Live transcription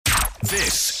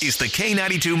This is the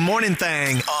K92 Morning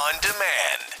Thang on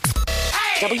demand.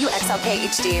 WXLK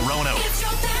HD. Rono. It's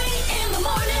your thing in the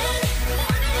morning.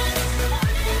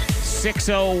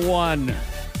 6:01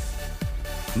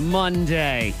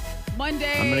 Monday.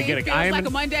 Monday. I'm gonna get feels like a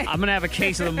Monday. I'm gonna have a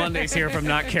case of the Mondays here if I'm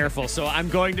not careful. So I'm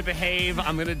going to behave.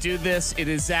 I'm gonna do this. It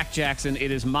is Zach Jackson. It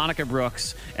is Monica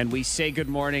Brooks, and we say good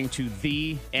morning to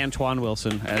the Antoine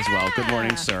Wilson as well. Good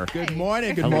morning, sir. Good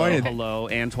morning. Good Hello, morning. hello.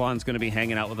 Antoine's going to be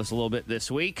hanging out with us a little bit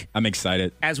this week I'm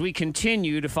excited. as we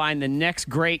continue to find the next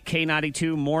great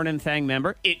K92 Morning Thang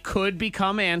member. It could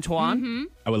become Antoine.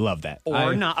 I would love that.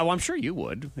 Or not. Oh, I'm sure you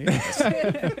would. Yes.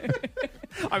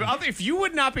 If you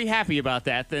would not be happy about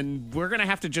that, then we're going to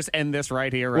have to just end this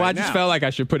right here, right now. Well, I just felt like I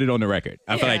should put it on the record.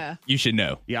 I feel Yeah. like you should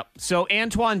know. Yep. So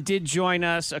Antoine did join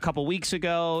us a couple weeks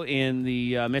ago in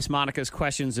the Miss Monica's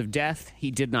Questions of Death. He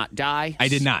did not die. I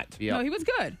did not. Yep. No, he was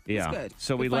good. He Yeah. was good.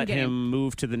 So we Fun let game. him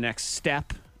move to the next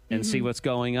step and see what's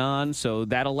going on. So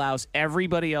that allows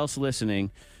everybody else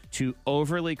listening to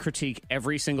overly critique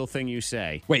every single thing you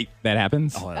say. Wait, that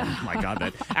happens? Oh my God!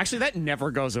 That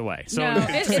never goes away. So No,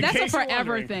 just in that's a case you're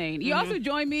forever wondering. thing. You also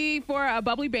joined me for a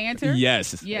bubbly banter.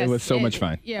 Yes. Yes. It was so much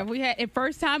fun. Yeah, we had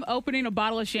first time opening a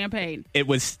bottle of champagne. It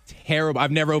was terrible.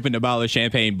 I've never opened a bottle of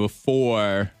champagne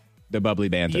before the bubbly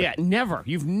banter. Yeah, never.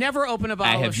 You've never opened a I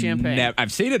bottle have of champagne.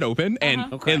 I've seen it open,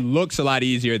 and Okay. it looks a lot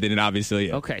easier than it obviously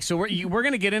is. Okay, so we're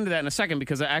going to get into that in a second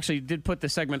because I actually did put the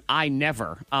segment I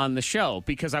Never on the show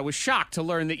because I was shocked to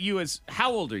learn that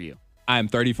how old are you? I'm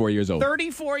 34 years old.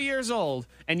 34 years old,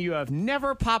 and you have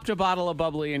never popped a bottle of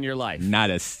bubbly in your life. Not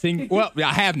a single. Well,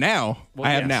 I have now. Well,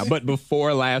 I have yes. now. But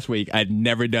before last week, I'd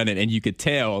never done it, and you could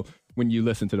tell when you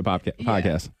listen to the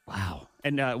podcast. Wow.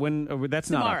 And when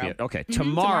that's not up Tomorrow. yet. Okay, Tomorrow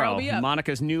tomorrow, will be up.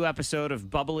 Monica's new episode of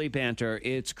Bubbly Banter.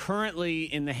 It's currently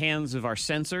in the hands of our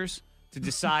censors to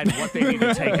decide what they need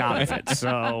to take out of it.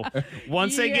 So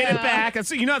once they get it Yeah. back, that's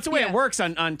the way it Yeah. works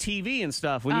on TV and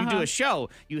stuff. When you do a show,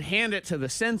 you hand it to the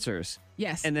censors.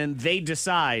 Yes. And then they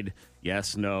decide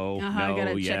yes, no, You no,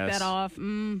 gotta yes. check that off.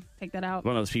 Take that out.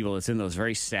 One of those people that's in those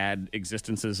very sad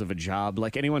existences of a job,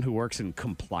 like anyone who works in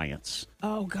compliance.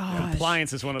 Oh God.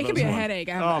 Compliance is one of It those could be a ones. headache.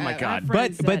 Oh my God.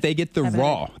 But they get the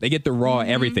raw. They get the raw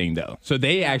everything though. So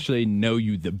they actually know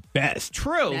you the best.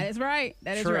 True. That is right.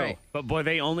 That is True. right. But boy,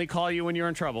 they only call you when you're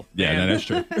in trouble. Yeah, And- no, that's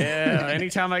true. Yeah.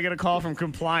 Anytime I get a call from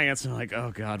compliance, I'm like,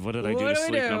 oh God, what did I do What to do I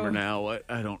sleep do? number now? What?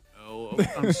 I don't know.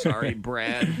 I'm sorry,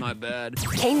 Brad. My bad.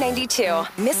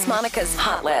 K92, Miss Monica's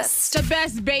Hot List. The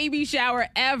best baby shower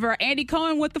ever. Andy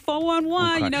Cohen with the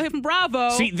 411. Okay. You know him from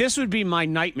Bravo. See, this would be my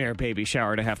nightmare baby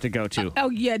shower to have to go to. Oh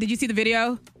yeah. Did you see the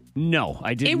video? No,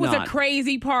 I did not. It was a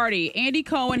crazy party. Andy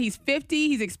Cohen, he's 50.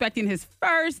 He's expecting his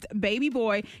first baby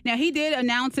boy. Now, he did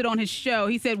announce it on his show.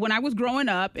 He said, when I was growing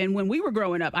up and when we were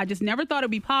growing up, I just never thought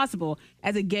it'd be possible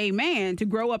as a gay man to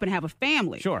grow up and have a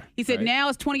family. Sure. He said, Right. now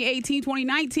it's 2018,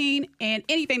 2019, and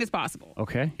anything is possible.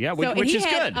 Okay. Yeah, So, and which he is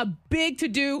had good. a big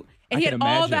to-do, and I he can had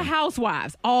all the imagine.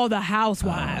 housewives. All the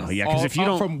housewives. Oh, yeah, because if you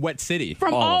don't. From what city?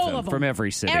 From all of all them, of them. from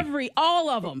every city. All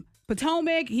of them.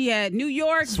 Potomac, he had New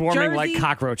York, Swarming Jersey. like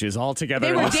cockroaches all together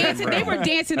They in were the same dancing. They room. were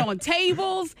dancing on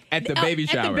tables At the baby At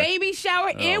shower. the baby shower,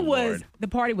 it was Lord. the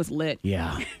party was lit.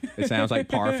 Yeah. It sounds like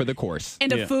par for the course. And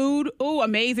the Yeah. food,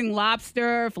 amazing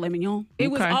lobster, filet mignon. It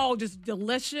was Okay. all just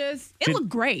delicious. It looked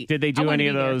great. Did they I do wanted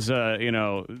any to of be there.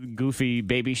 those, goofy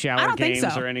baby I shower don't think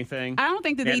games so. or anything? I don't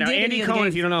think that Yeah, they now, did Andy any of the Cohen,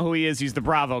 games. if you don't know who he is, he's the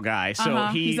Bravo guy. So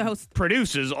Uh-huh. he He's the host.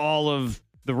 produces all of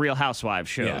the Real Housewives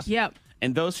shows. Yeah. Yep.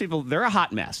 And those people, they're a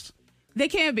hot mess. They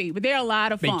can be, but they're a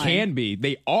lot of They fun. can be.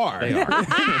 They are. They are.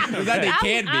 They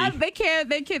can be.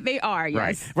 They can. They are.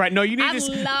 Yes. Right. Right. No, you need I you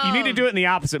need to love- do it in the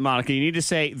opposite, Monica. You need to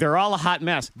say they're all a hot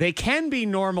mess. They can be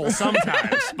normal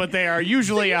sometimes, but they are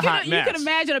usually a hot mess. You can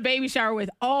imagine a baby shower with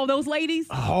all those ladies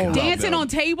God. dancing Love on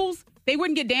tables. They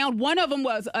wouldn't get down. One of them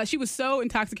was she was so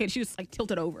intoxicated she was like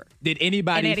tilted over. Did And they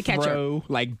anybody had to catch her. throw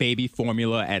like baby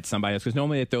formula at somebody else? Because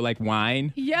normally they throw like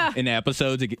wine Yeah. in the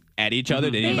episodes at each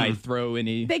other. Did anybody throw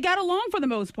any? They got along for the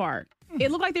most part. It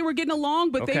looked like they were getting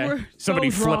along, but they Okay. were Somebody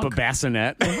so flip a drunk.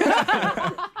 bassinet.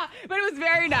 But it was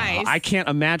very nice. I can't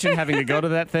imagine having to go to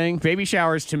that thing. Baby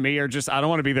showers to me are just, I don't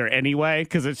want to be there anyway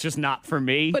because it's just not for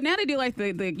me. But now they do like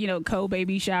the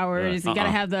co-baby showers. You got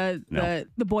to have the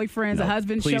boyfriends, the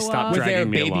husbands Please show stop up. Was there a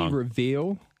dragging me baby along.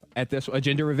 reveal at this? A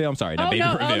gender reveal? I'm sorry, not Oh baby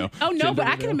no! reveal. Oh no! Gender But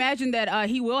I can reveal? imagine that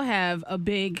he will have a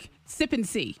big sip and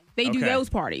see. They do Okay. those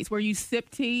parties where you sip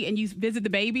tea and you visit the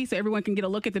baby, so everyone can get a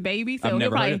look at the baby. So I've he'll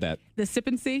never heard probably- of that. The sip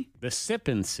and see. The sip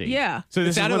and see. Yeah. So this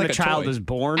is sounded when like the a child toy. is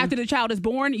born. After the child is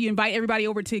born, you invite everybody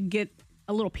over to get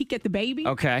a little peek at the baby.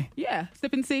 Okay. Yeah,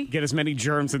 sip and see. Get as many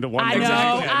germs into one I thing as you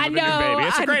know, can I with a new know. baby.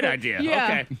 It's a I great know. idea. Yeah,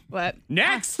 Okay. but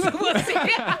Next. we'll see.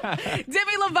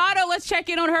 Demi Lovato, let's check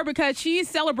in on her because she's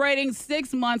celebrating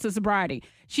 6 months of sobriety.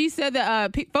 She said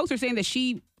that folks are saying that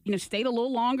she, stayed a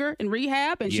little longer in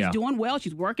rehab and she's doing well.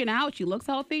 She's working out. She looks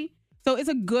healthy. So it's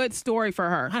a good story for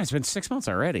her. Wow, it's been 6 months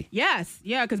already. Yes,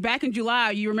 yeah, because back in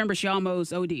July, you remember she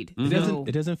almost OD'd.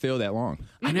 It doesn't feel that long.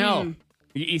 I know.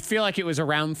 You feel like it was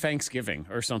around Thanksgiving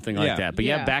or something like that. But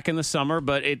Yeah. back in the summer.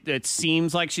 But it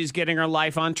seems like she's getting her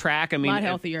life on track. I mean, A lot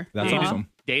healthier. That's awesome.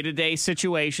 Day-to-day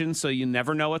situation, so you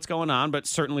never know what's going on, but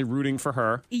certainly rooting for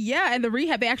her. Yeah, and the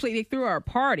rehab, they threw her a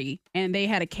party, and they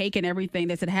had a cake and everything.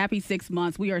 They said, happy 6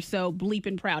 months. We are so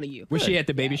bleeping proud of you. Was she at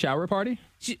the baby shower party?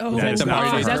 That is the not party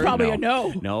for for that's her? probably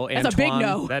No. a no. No, That's a big Antoine,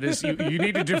 no. That is, you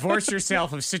need to divorce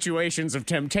yourself of situations of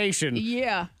temptation.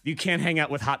 Yeah. You can't hang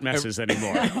out with hot messes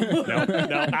anymore.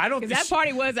 No, I don't. Because that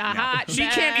party was a hot She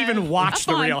mess. can't even watch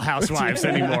The Fun. Real Housewives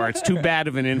anymore. It's too bad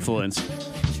of an influence.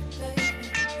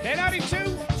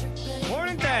 K92,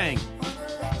 Morning Thang.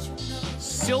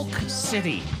 Silk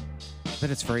City. But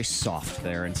it's very soft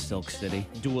there in Silk City.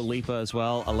 Dua Lipa as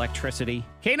well. Electricity.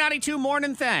 K92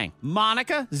 Morning Thang.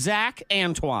 Monica, Zach,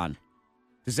 Antoine.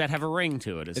 Does that have a ring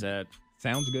to it? Is that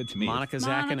Sounds good to me. Monica,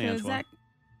 Zach, and Monica, Antoine? Zach,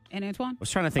 and Antoine? I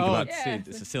was trying to think Oh, about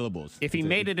it's the syllables. if he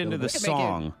made it into the We can make it.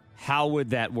 song, how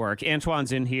would that work?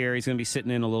 Antoine's in here. He's going to be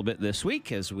sitting in a little bit this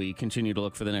week as we continue to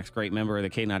look for the next great member of the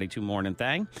K92 Morning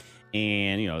Thing.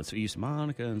 And, it's used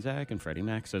Monica and Zach and Freddie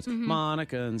Mac. So it's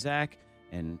Monica and Zach.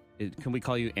 And can we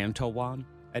call you Antoine?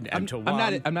 Antoine.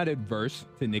 I'm not adverse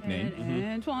to nickname. And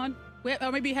Antoine.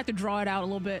 Or maybe you have to draw it out a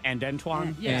little bit. And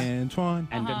Antoine. Yeah. Antoine.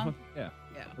 And Uh-huh. Antoine. Yeah.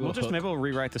 Maybe we'll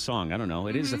rewrite the song. I don't know.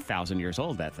 It is 1,000 years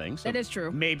old, that thing. So That is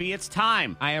true. Maybe it's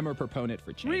time. I am a proponent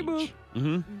for change. Reboot.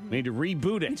 We need to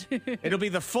reboot it. It'll be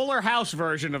the Fuller House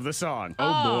version of the song.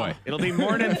 Oh, boy. It'll be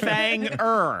Morning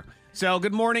Thang-er. So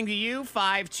good morning to you,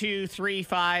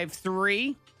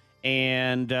 52353.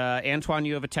 And Antoine,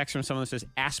 you have a text from someone that says,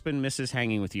 Aspen misses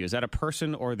hanging with you. Is that a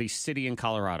person or the city in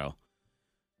Colorado?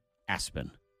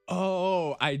 Aspen.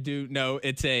 Oh, I do know.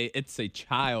 It's a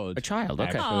child. A child, okay.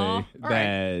 Actually, Aw, all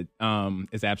that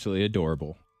is absolutely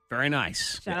adorable. Very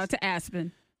nice. Shout out to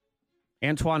Aspen.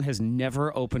 Antoine has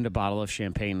never opened a bottle of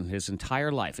champagne in his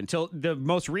entire life until the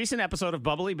most recent episode of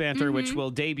Bubbly Banter, which will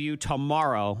debut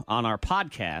tomorrow on our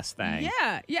podcast thing.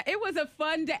 Yeah, it was a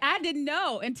fun day. I didn't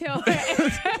know until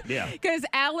Yeah. because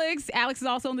Alex is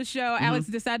also on the show. Alex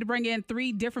decided to bring in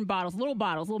 3 different bottles,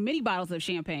 little mini bottles of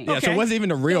champagne. Yeah, so Okay. it wasn't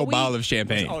even a real we- bottle of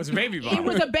champagne. Oh, it's a baby bottle. It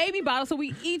was a baby bottle, so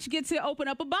we each get to open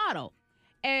up a bottle.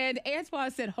 And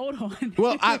Antoine said, "Hold on."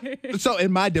 Well, so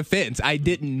in my defense, I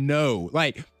didn't know.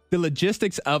 Like, the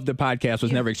logistics of the podcast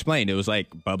was never explained. It was like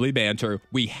Bubbly Banter.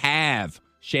 We have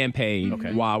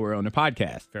champagne while we're on the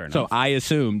podcast. Fair enough. So I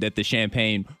assumed that the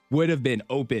champagne would have been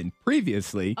open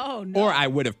previously, Oh, no. or I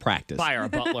would have practiced. By our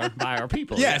butler, by our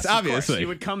people. Yes, of course. obviously. You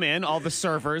would come in, all the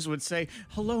servers would say,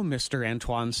 "Hello, Mr.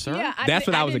 Antoine, sir." Yeah, That's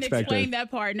what I was didn't expecting. Explain that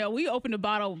part. No, we opened the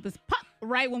bottle just pop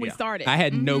right when we started. I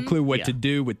had no clue what Yeah. to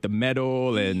do with the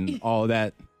metal and all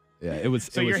that. Yeah, it was.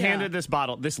 So it you're was handed this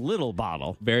bottle, this little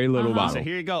bottle. very little bottle. So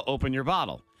here you go, open your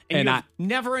bottle. And you've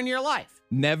never in your life.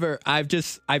 Never.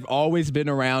 I've always been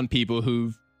around people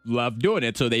who love doing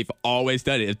it, so they've always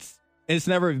done it. It's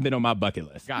never been on my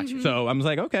bucket list. Gotcha. So I was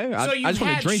like, okay, So I you've just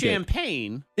want had to drink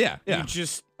champagne. it. Yeah, You yeah.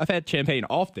 just I've had champagne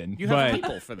often, you have but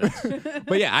people for this.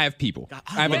 but yeah, I have people.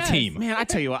 I have Yes. a team. Man, I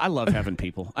tell you what, I love having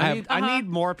people. I have- need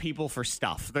more people for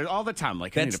stuff. They're all the time.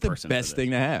 Like I need That's a the person. best for this.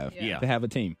 thing to have. Yeah. To have a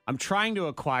team. I'm trying to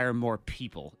acquire more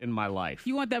people in my life.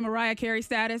 You want that Mariah Carey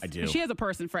status? I do. She has a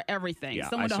person for everything. Yeah,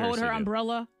 Someone I to hold her seriously do.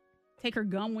 umbrella, take her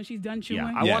gum when she's done chewing.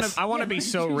 Yeah, Yes. I want to be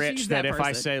so She's rich that that if I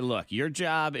person. say, "Look, your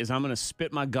job is I'm going to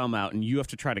spit my gum out and you have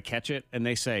to try to catch it," and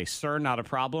they say, "Sir, not a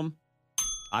problem."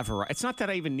 I've arrived. It's not that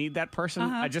I even need that person.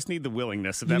 I just need the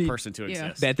willingness of that need- person to Yeah.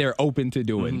 exist. That they're open to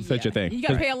doing Mm-hmm. such a thing. You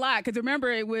got to pay a lot because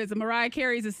remember, it was Mariah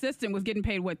Carey's assistant was getting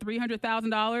paid what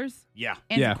 $300,000 yeah.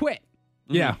 and Yeah. quit.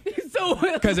 Yeah, So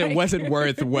because it wasn't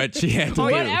worth what she had to do.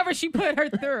 whatever she put her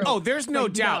through. Oh, there's no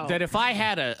Like, doubt no. that if I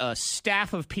had a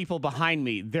staff of people behind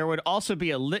me, there would also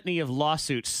be a litany of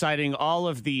lawsuits citing all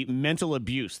of the mental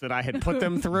abuse that I had put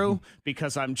them through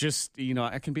because I'm just,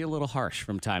 I can be a little harsh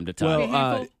from time to time. Well,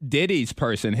 handful. Diddy's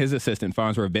person, his assistant,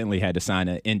 Farnsworth Bentley, had to sign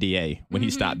an NDA when he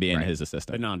stopped being his the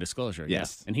assistant. non-disclosure.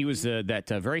 Yes. Yeah. And he was that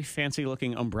very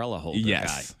fancy-looking umbrella holder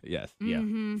Yes, guy. yes.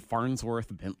 Yeah. Farnsworth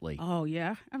Bentley. Oh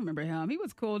yeah, I remember him. He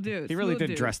was a cool dude. He really Smooth did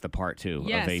dude. dress the part, too,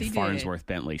 Yes, of a he did. Farnsworth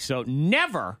Bentley. So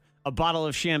never a bottle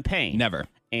of champagne. Never.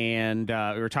 and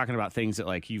we were talking about things that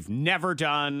like you've never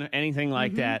done, anything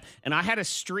like that. And I had a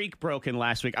streak broken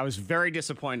last week. I was very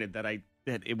disappointed that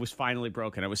it was finally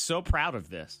broken. I was so proud of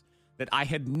this that I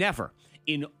had never,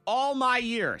 in all my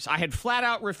years, I had flat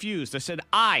out refused. I said,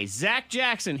 I, Zach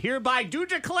Jackson, hereby do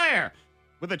declare,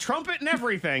 with a trumpet and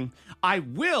everything, I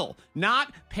will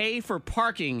not pay for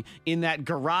parking in that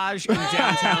garage in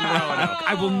downtown Roanoke.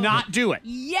 I will not do it.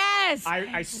 Yes.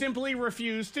 I simply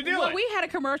refuse to do Well, it. we had a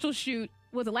commercial shoot.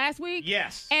 Was it last week?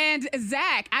 Yes. And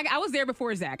Zach, I was there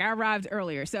before Zach. I arrived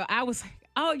earlier. So I was like,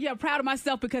 oh, yeah, proud of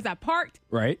myself because I parked.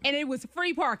 Right. And it was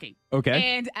free parking.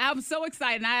 Okay. And I'm so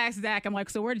excited. And I asked Zach, I'm like,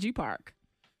 so where did you park?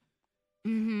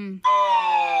 Mm-hmm.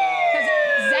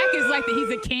 Zach is like he's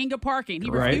the king of parking. He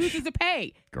Right. refuses to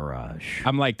pay. Garage.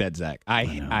 I'm like that, Zach. I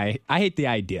hate the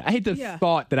idea. I hate the Yeah.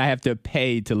 thought that I have to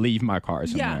pay to leave my car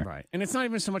somewhere. Yeah. Right. And it's not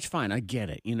even so much fun. I get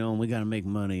it, and we got to make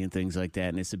money and things like that,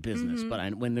 and it's a business.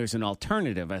 But when there's an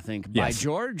alternative, I think, by Yes.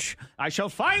 George, I shall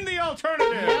find the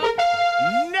alternative.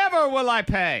 Never will I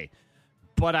pay.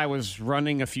 But I was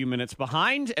running a few minutes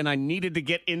behind, and I needed to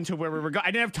get into where we were going.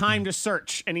 I didn't have time to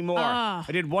search anymore. I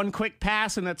did one quick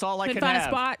pass, and that's all I Couldn't could find a have.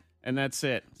 spot? And that's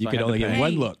it. You So I could had to only get pay.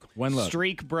 one look. One look.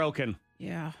 Streak broken.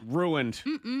 Yeah. Ruined.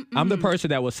 I'm the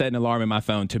person that will set an alarm in my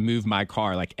phone to move my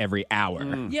car like every hour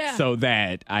Yeah. so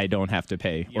that I don't have to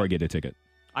pay or get a ticket.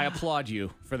 I applaud you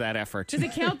for that effort. Does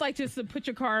it count like just to put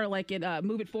your car like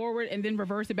move it forward and then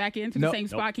reverse it back into the same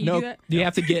spot? Can you do that? You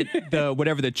have to get the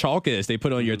whatever the chalk is they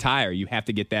put on your tire. You have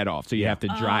to get that off. So you have to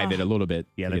drive it a little bit.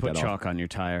 Yeah, to they get put that chalk on your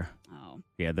tire. Oh.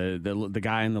 Yeah, the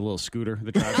guy in the little scooter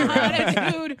that drives around.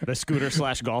 That's good. The scooter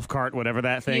 / golf cart, whatever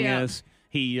that thing Yeah. is.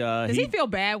 He Does he feel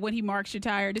bad when he marks your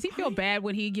tire? Does he feel bad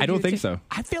when he gives I don't you think a so.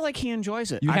 I feel like he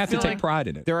enjoys it. You I have to feel take like pride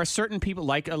in it. There are certain people,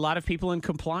 like a lot of people in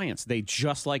compliance, they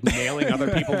just like nailing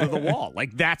other people to the wall.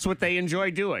 Like that's what they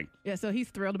enjoy doing. Yeah, so he's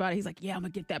thrilled about it. He's like, yeah, I'm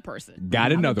going to get that person.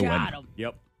 Got another one. Got him.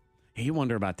 Yep. You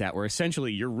wonder about that, where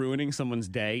essentially you're ruining someone's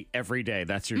day every day.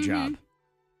 That's your job.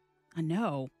 I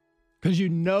know. Because you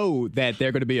know that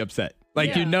they're going to be upset.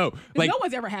 Like, Yeah. you know. 'Cause Like, no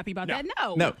one's ever happy about that.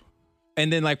 No. no.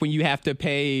 And then, like, when you have to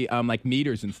pay, like,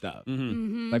 meters and stuff.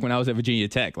 Like, when I was at Virginia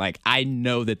Tech, like, I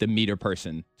know that the meter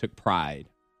person took pride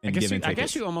in giving I tickets.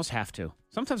 guess you almost have to.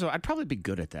 Sometimes I'd probably be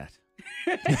good at that.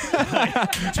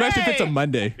 Especially if it's a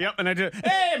Monday. Yep, and I do.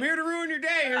 Hey, I'm here to ruin your day.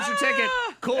 Here's your ticket.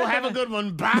 Cool, have a good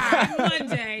one. Bye.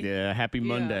 Monday. Yeah, happy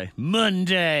Monday.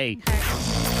 Monday.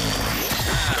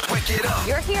 Wake it up.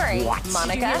 You're hearing Monica. Is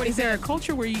Monica there a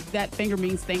culture where that finger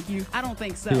means thank you? I don't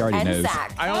think so. He already and knows.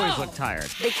 Zach. I always look tired.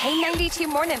 The K92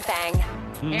 Morning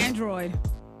Thang. Android.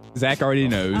 Zach already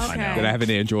knows Okay. that I have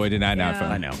an Android and an Yeah.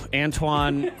 iPhone. I know.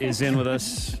 Antoine is in with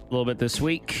us a little bit this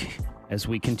week as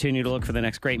we continue to look for the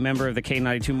next great member of the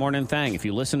K92 Morning Thang. If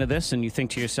you listen to this and you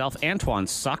think to yourself, Antoine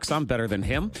sucks, I'm better than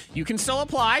him, you can still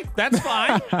apply. That's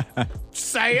fine. Just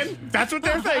saying. That's what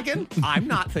they're thinking. I'm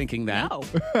not thinking that. No.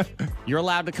 You're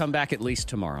allowed to come back at least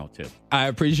tomorrow, too. I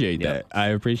appreciate that.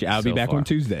 I'll be So back far. on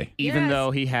Tuesday. Even Yes.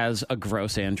 though he has a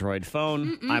gross Android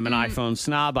phone. I'm an iPhone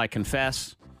snob, I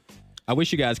confess. I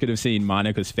wish you guys could have seen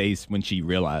Monica's face when she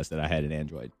realized that I had an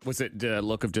Android. Was it a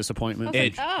look of disappointment?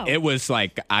 It was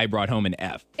like I brought home an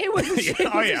F. It was, it was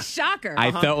Oh, yeah. a shocker.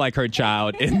 I felt like her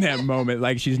child in that moment.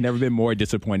 Like she's never been more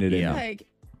disappointed in me. like,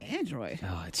 Android.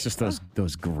 Oh, it's just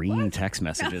those green text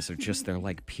messages are just, they're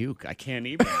like puke. I can't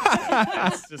even.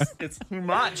 It's too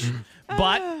much.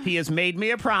 But he has made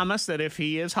me a promise that if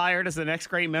he is hired as the next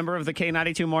great member of the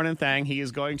K92 Morning Thang, he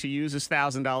is going to use his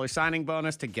 $1,000 signing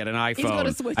bonus to get an iPhone. He's going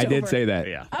to switch I did over. say that.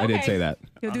 Yeah. I did Okay. say that.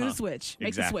 He'll do the switch. Make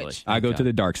Exactly. the switch. I go to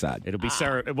the dark side. It'll be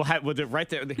Sarah. We'll do it right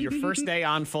there. Your first day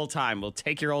on full time. We'll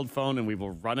take your old phone and we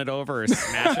will run it over or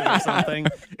smash it or something.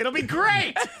 It'll be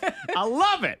great. I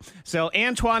love it. So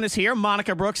Antoine is here.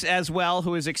 Monica Brooks as well,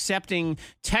 who is accepting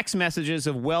text messages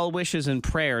of well wishes and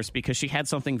prayers because she had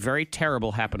something very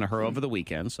terrible happen to her over the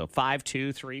weekend. So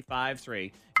 52353.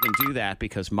 You can do that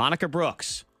because Monica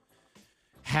Brooks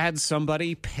had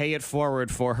somebody pay it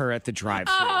forward for her at the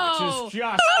drive-thru, Oh. which is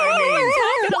just, We were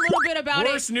I talking a little bit about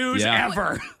mean, worst it. news Yeah.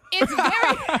 ever. It's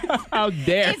very. How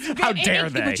dare? How dare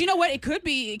they? But you know what? It could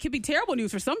be terrible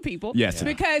news for some people. Yes.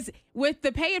 Because with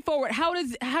the pay it forward, how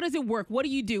does it work? What do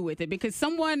you do with it? Because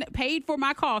someone paid for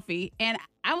my coffee, and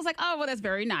I was like, oh well, that's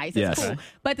very nice. That's Yes. cool.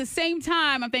 But at the same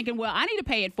time, I'm thinking, well, I need to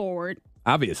pay it forward.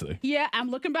 Obviously. Yeah,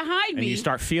 I'm looking behind me. And you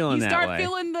start feeling You that start way.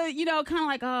 feeling the, kind of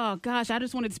like, oh gosh, I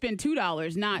just wanted to spend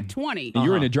 $2, not $20. And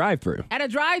you're in a drive-through. At a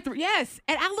drive-through, yes.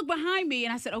 And I look behind me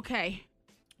and I said, okay.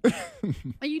 And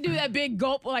you do that big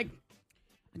gulp, like,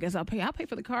 I guess I'll pay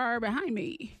for the car behind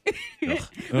me. But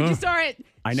you start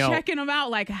I know. checking them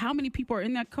out, like how many people are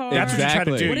in that car. That's what you try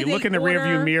to Exactly. do. What You did look they in the order?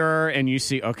 rearview mirror and you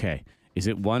see, okay, Is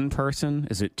it one person?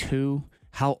 Is it two?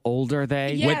 How old are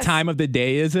they? Yeah. What Yes. time of the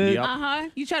day is it? Uh-huh.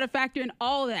 You try to factor in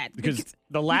all that. Because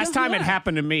the last time it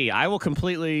happened to me, I will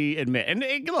completely admit, and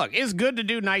look, it's good to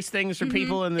do nice things for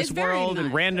people in this It's very world and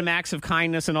nice. random acts of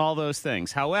kindness and all those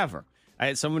things. However, I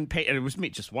had someone pay, and it was me,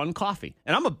 just one coffee.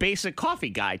 And I'm a basic coffee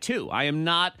guy, too. I am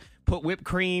not put whipped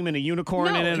cream and a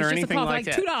unicorn in it or anything like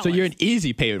that. $2. So you're an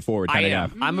easy pay it forward I kind of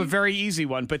am. guy. I'm a very easy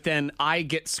one, but then I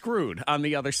get screwed on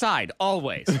the other side,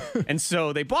 always. And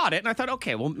so they bought it, and I thought,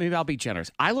 okay, well, maybe I'll be generous.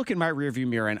 I look in my rearview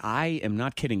mirror, and I am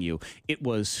not kidding you. It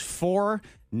was 4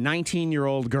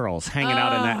 19-year-old girls hanging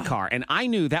out in that car, and I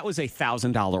knew that was a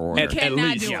 $1,000 order. At cannot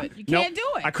least. do Yeah. it. You Nope, can't do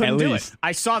it. I couldn't At do least. it.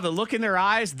 I saw the look in their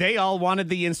eyes. They all wanted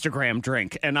the Instagram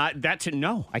drink, and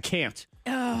no, I can't.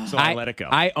 So I let it go.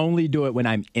 I only do it when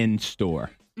I'm in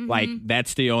store. Like,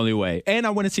 that's the only way. And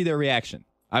I want to see their reaction.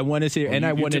 I want to see, and I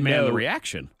You want to demand know the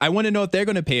reaction. I want to know if they're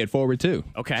going to pay it forward too.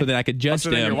 Okay. So that I could judge so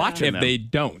then them you're watching if them. they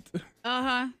don't.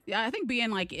 Uh-huh. Yeah, I think being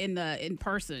like in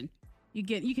person, you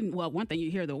can one thing,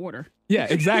 you hear the order. Yeah,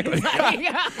 exactly.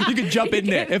 You can jump in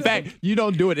there. In fact, you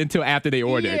don't do it until after they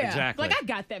order. Yeah. Exactly. Like, I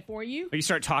got that for you. You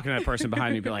start talking to that person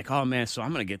behind you, be like, "Oh man, so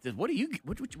I'm gonna get this. What are you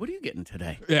getting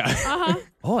today? Yeah.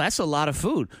 Oh, that's a lot of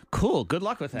food. Cool. Good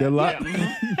luck with that. Good luck.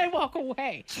 They walk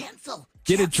away.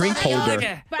 Get a drink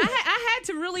holder. But I had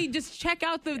to really just check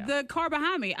out the car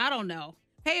behind me. I don't know.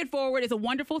 Pay it forward is a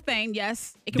wonderful thing.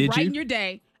 Yes, it can Did brighten you? your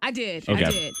day. I did. Okay.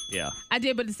 I did. Yeah. I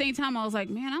did. But at the same time, I was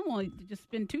like, man, I want to just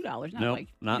spend $2, not Nope, like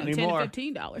not $10 anymore. to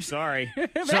 $15. Sorry.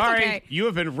 That's Sorry. okay. You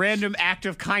have been random act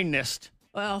of kindness.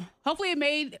 Well, hopefully it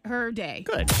made her day.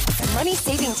 Good. Money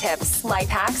saving tips, life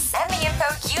hacks, and the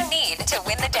info you need to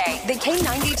win the day. The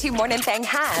K92 Morning Thing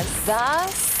has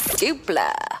the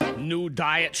Dupla. New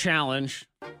diet challenge.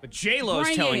 But J-Lo's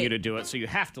Bring telling it. you to do it, so you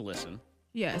have to listen.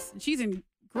 Yes, she's in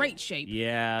great shape.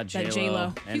 Yeah, J-Lo. That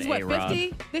J-Lo. And She's what, A-Rod.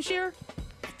 50 this year?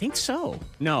 I think so.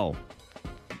 No.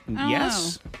 I don't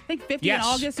Yes. know. I think 50 Yes. in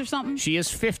August or something. She is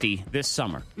 50 this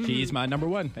summer. She's my number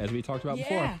one, as we talked about Yeah.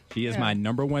 before. She is Yeah. my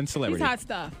number one She's celebrity. hot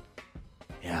stuff.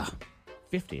 Yeah.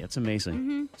 50. That's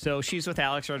amazing. So she's with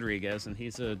Alex Rodriguez, and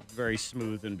he's a very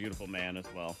smooth and beautiful man as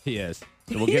well. He is.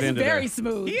 So we'll He's get into very that.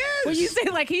 smooth. He is. When you say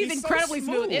like he's He's so incredibly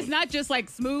smooth. smooth. It's not just like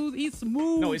smooth. He's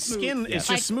smooth. No, his skin is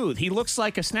Like, just smooth. He looks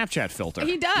like a Snapchat filter.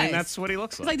 He does. I mean, that's what he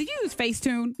looks It's like, did you use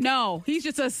Facetune? No, he's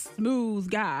just a smooth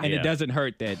guy. And Yeah. it doesn't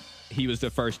hurt that he was the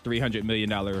first $300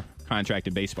 million contract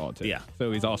in baseball, too. Yeah.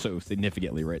 So he's also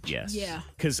significantly rich. Yes. Yeah.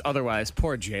 Because otherwise,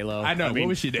 poor J-Lo. I know. What mean,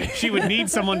 would she do? She would need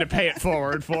someone to pay it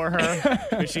forward for her.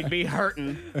 'Cause she'd be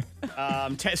hurting.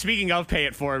 Speaking of pay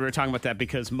it forward, we were talking about that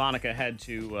because Monica had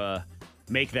to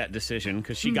make that decision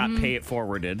because she got pay it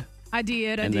forwarded. I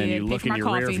did. And did. then you Pay look for in my your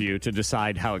coffee. rear view to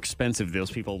decide how expensive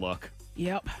those people look.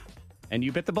 Yep. And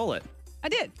you bit the bullet. I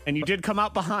did. And you did come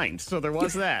out behind. So there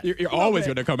was that. You're always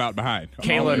going to come out behind.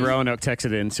 Kayla and Roanoke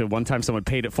texted in. So one time someone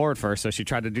paid it forward first, so she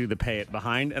tried to do the pay it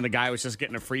behind, and the guy was just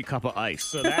getting a free cup of ice.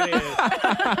 So that is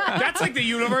that's like the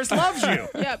universe loves you.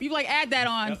 Yep. You like add that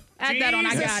on. Add that on.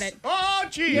 I Jesus. got it. Oh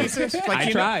Jesus! Like,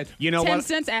 I tried. You know 10 what?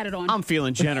 cents added on. I'm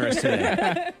feeling generous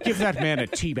today. Give that man a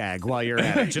tea bag while you're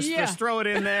at it. Just throw it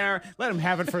in there. Let him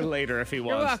have it for later if he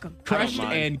wants. You're welcome. Crushed I don't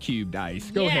mind. and cubed ice.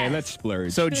 Go Yes. ahead. Let's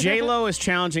splurge. So J-Lo is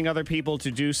challenging other people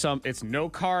to do some. It's no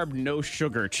carb, no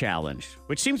sugar challenge,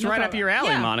 which seems right up your alley,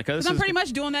 Yeah, Monica. 'cause I'm pretty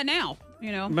much doing that now.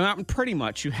 You know. But not pretty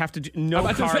much. You have to do no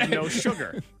about to carb, say. no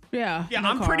sugar. Yeah. Yeah,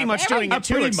 no I'm pretty carb. much doing I'm it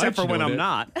too, pretty except much for when doing I'm it.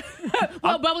 not.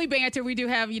 Well, bubbly banter, we do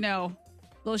have,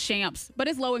 little champs, but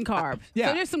it's low in carbs. yeah.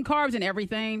 So there's some carbs in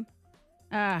everything.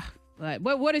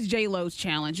 But what is J-Lo's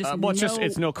challenge? Just Well,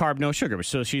 it's no carb, no sugar.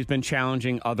 So she's been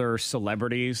challenging other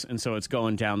celebrities, and so it's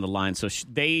going down the line. So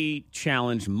they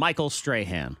challenged Michael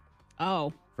Strahan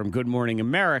Oh. from Good Morning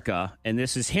America, and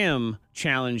this is him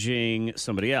challenging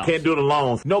somebody else. Can't do it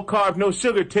alone. No carbs, no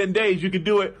sugar, 10 days, you can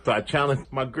do it. So I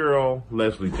challenged my girl,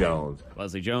 Leslie Jones.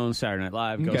 Leslie Jones, Saturday Night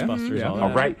Live, Okay. Ghostbusters, Yeah. all that.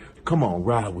 All right? Come on,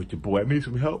 ride with your boy. I need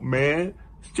some help, man.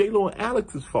 It's J-Lo and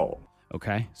Alex's fault.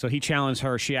 Okay, so he challenged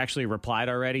her. She actually replied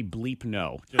already, bleep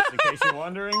no, just in case you're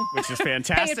wondering, which is Pay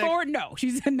fantastic. it forward? No.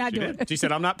 She's not She doing did. it. She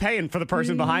said, I'm not paying for the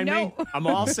person behind me. No. I'm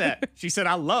all set. She said,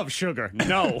 I love sugar.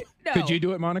 No. No. Could you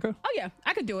do it, Monica? Oh, yeah.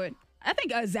 I could do it. I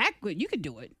think Zach you could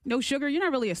do it. No sugar. You're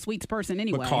not really a sweets person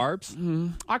anyway. With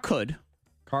carbs? I could.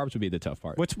 Carbs would be the tough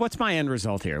part. What's my end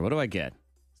result here? What do I get?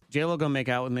 J-Lo gonna make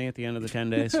out with me at the end of the 10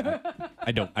 days?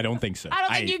 I don't think so. I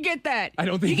don't think you get that. I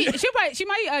don't think- she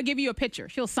might give you a picture.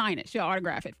 She'll sign it. She'll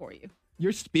autograph it for you.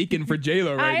 You're speaking for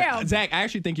J-Lo right I now. am. Zach, I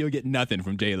actually think you'll get nothing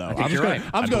from J-Lo. I'm just You're gonna, right.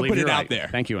 I'm I just going to believe put it you're out right. there.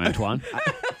 Thank you, Antoine.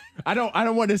 I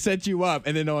don't want to set you up,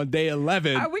 and then on day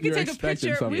 11, We can you're take a expecting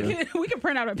picture. something. We can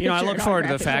print out a picture. You know, I look and forward to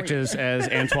the autograph it fact for you. as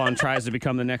Antoine tries to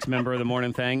become the next member of the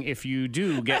Morning Thing. If you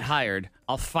do get hired,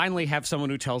 I'll finally have someone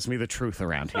who tells me the truth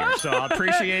around here. So I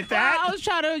appreciate that. I was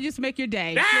trying to just make your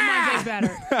day. Make my day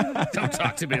better. Don't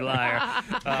talk to me, liar.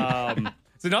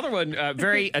 It's another one,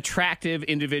 very attractive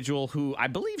individual who I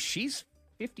believe she's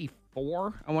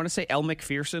 54. I want to say Elle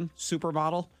McPherson,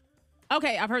 supermodel.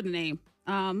 Okay, I've heard the name.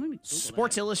 Let me Google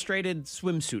Sports Illustrated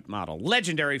swimsuit model.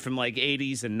 Legendary from like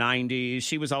 80s and 90s.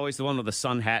 She was always the one with the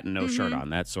sun hat and no shirt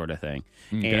on, that sort of thing.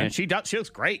 And she looks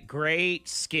great. Great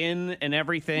skin and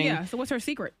everything. Yeah, so what's her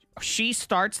secret? She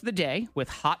starts the day with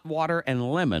hot water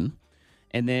and lemon,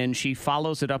 and then she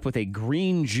follows it up with a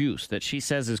green juice that she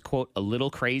says is, quote, a little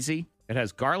crazy. It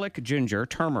has garlic, ginger,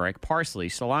 turmeric, parsley,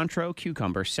 cilantro,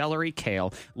 cucumber, celery,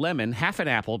 kale, lemon, half an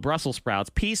apple, Brussels sprouts,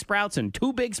 pea sprouts, and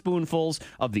 2 big spoonfuls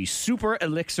of the super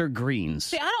elixir greens.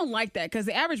 See, I don't like that because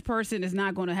the average person is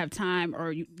not going to have time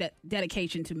or that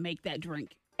dedication to make that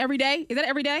drink. Every day? Is that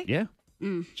every day? Yeah.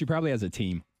 She probably has a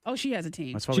team. Oh, she has a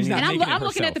team. That's what She's we need. not And making it I'm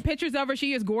looking at herself. the pictures of her.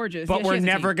 She is gorgeous. But Yeah, she we're has a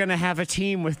never team. going to have a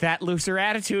team with that looser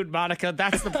attitude, Monica.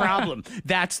 That's the problem.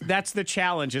 That's the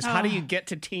challenge is how do you get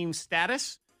to team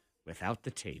status without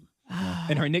the team?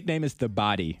 And her nickname is The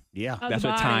Body. Yeah. Oh, That's The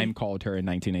what Body. Time called her in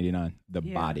 1989. The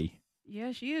Yeah. Body.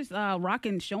 Yeah, she is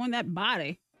rocking, showing that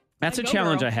body. That's a Go,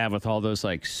 challenge girl. I have with all those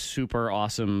like super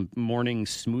awesome morning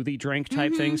smoothie drink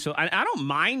type things. So I don't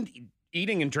mind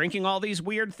eating and drinking all these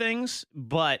weird things,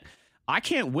 but I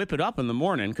can't whip it up in the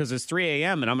morning because it's 3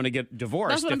 a.m. and I'm going to get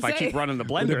divorced what if I'm I keep saying. running the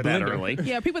blender that early.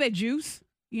 Yeah, people that juice,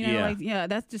 Yeah.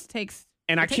 that just takes.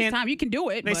 And I it takes can't- time. You can do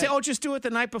it. They but say, oh, just do it the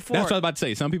night before. That's what I was about to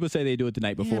say. Some people say they do it the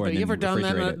night Yeah, before. but and you then ever done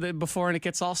refrigerate that before and it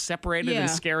gets all separated Yeah. and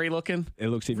scary looking? It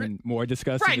looks even more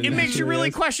disgusting. Right. than It makes you actually really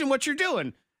is. question what you're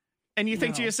doing. And you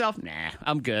think to yourself, nah,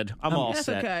 I'm good. I'm all That's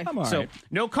set. okay. I'm all So right.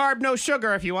 no carb, no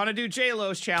sugar. If you want to do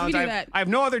J-Lo's challenge, We do I that. have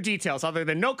no other details other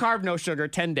than no carb, no sugar,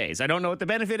 10 days. I don't know what the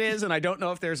benefit is, and I don't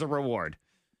know if there's a reward.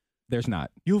 There's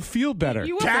not. You'll feel better.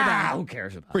 You will feel better. Who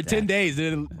cares about For that? 10 days,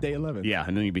 then day 11. Yeah,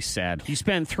 and then you'd be sad. You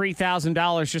spend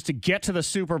 $3,000 just to get to the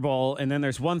Super Bowl, and then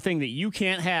there's one thing that you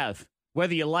can't have.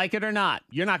 Whether you like it or not,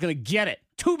 you're not going to get it.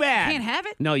 Too bad. Can't have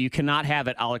it? No, you cannot have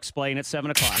it. I'll explain at 7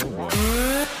 o'clock.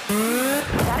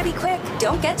 Gotta be quick.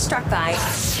 Don't get struck by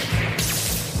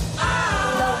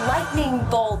the lightning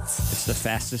bolt. It's the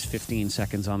fastest 15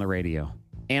 seconds on the radio.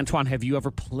 Antoine, have you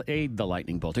ever played the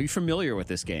Lightning Bolt? Are you familiar with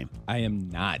this game? I am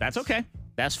not. That's okay.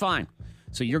 That's fine.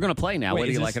 So you're going to play now, Wait, whether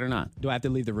is you this- like it or not. Do I have to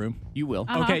leave the room? You will.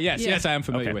 Okay, yes, Yeah. yes, I am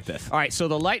familiar Okay. with this. All right, so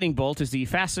the Lightning Bolt is the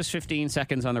fastest 15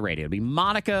 seconds on the radio. It'll be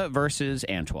Monica versus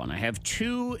Antoine. I have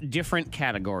 2 different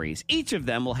categories. Each of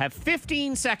them will have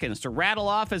 15 seconds to rattle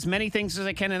off as many things as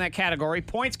I can in that category.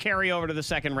 Points carry over to the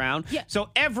second round. Yeah. So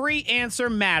every answer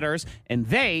matters, and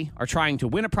they are trying to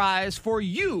win a prize for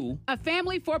you. A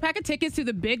family 4-pack of tickets to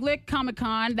the Big Lick Comic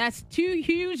Con. That's 2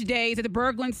 huge days at the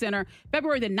Berglund Center,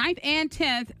 February the 9th and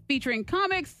 10th, featuring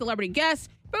comics, celebrity guests,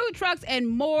 food trucks, and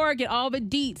more. Get all the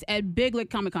deets at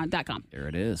biglickcomiccon.com. There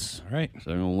it is. All right. So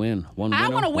they're going to win. One I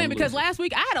winner, want to win one because loser. last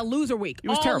week I had a loser week. It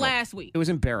was all terrible. last week. It was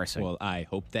embarrassing. Well, I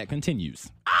hope that continues.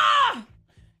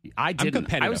 I didn't.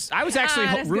 competitive. I was actually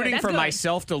that's good. rooting That's for good.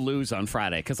 myself to lose on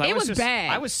Friday because I It was was just bad.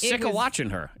 I was It sick of was-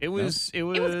 watching her. It was It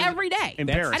was every day.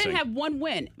 Embarrassing. I didn't have one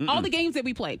win. All the games that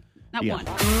we played, not Yeah. one.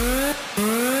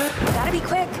 Gotta be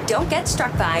quick. Don't get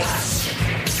struck by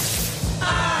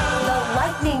the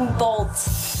lightning bolt.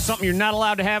 something you're not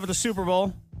allowed to have at the Super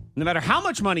Bowl. No matter how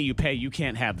much money you pay, you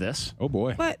can't have this. Oh,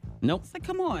 boy. But Nope, it's like,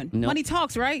 come on, Nope. money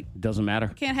talks, right? doesn't matter.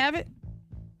 Can't have it.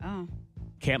 Oh,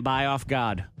 Can't buy off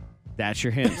God. That's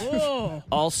your hint. oh.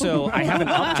 Also, I have an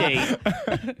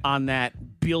update on that $1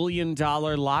 billion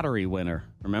lottery winner.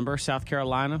 Remember South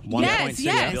Carolina? $1.6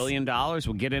 yes. billion. We'll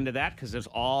get into that because it's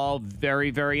all very,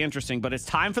 very interesting. But it's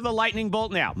time for the lightning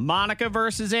bolt now. Monica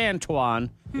versus Antoine.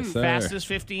 Yes, sir. Fastest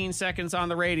 15 seconds on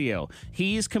the radio.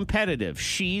 He's competitive.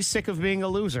 She's sick of being a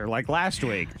loser like last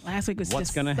week. Last week was What's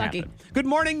just going to sucky. happen? Good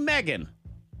morning, Megan.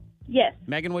 Yes.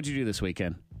 Megan, what'd you do this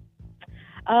weekend?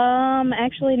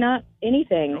 Actually not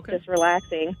anything. Okay. Just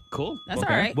relaxing. Cool. That's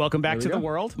Okay. all right. Welcome back There to we the go.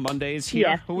 world. Monday is here.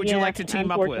 Yes, Who would you yes, like to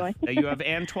team up with? unfortunately. You have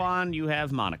Antoine, you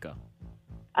have Monica.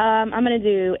 I'm gonna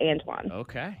do Antoine.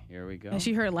 Okay, here we go. And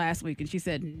she heard last week, and she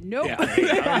said, "Nope." Yeah.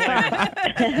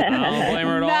 I don't blame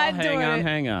her at all. Not Hang doing on, it.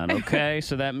 hang on. Okay,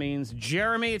 so that means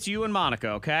Jeremy, it's you and Monica,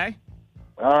 okay?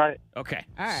 All right. Okay.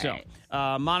 All right.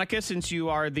 So, Monica, since you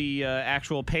are the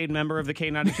actual paid member of the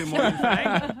K92 Morning Thing,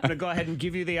 I'm going to go ahead and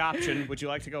give you the option. Would you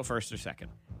like to go first or second?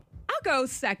 I'll go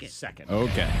second. Second.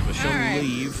 Okay. So she'll All right.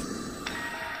 leave.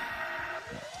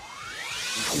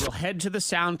 will head to the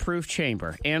soundproof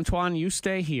chamber. Antoine, you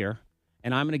stay here,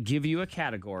 and I'm going to give you a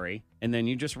category, and then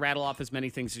you just rattle off as many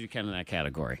things as you can in that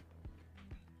category.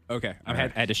 Okay. I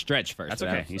had to stretch first. That's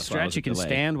okay. You stretch, you can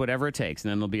stand, whatever it takes,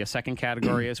 and then there'll be a second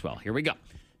category as well. Here we go.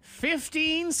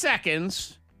 15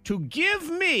 seconds to give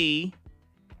me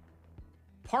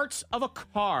parts of a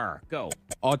car. Go.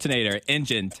 Alternator,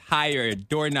 engine, tire,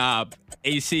 doorknob,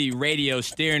 AC, radio,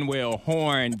 steering wheel,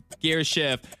 horn, gear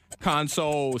shift,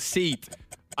 console, seat,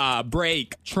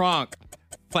 brake, trunk,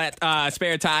 flat,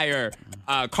 spare tire,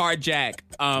 car jack,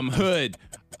 hood.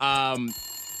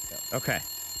 Okay.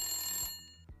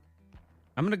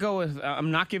 I'm going to go with, I'm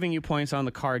not giving you points on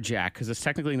the car jack because it's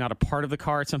technically not a part of the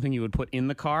car. It's something you would put in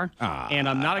the car. And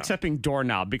I'm not accepting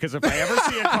doorknob because if I ever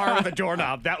see a car with a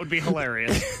doorknob, that would be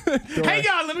hilarious. Hang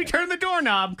on, let me turn the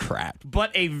doorknob. Crap.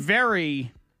 But a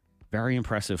very, very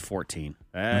impressive 14.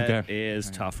 That is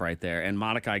tough right there. And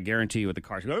Monica, I guarantee you with the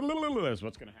cars, is what's going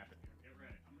to happen. Get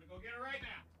ready. I'm going to go get it right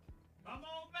now. Come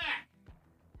on back.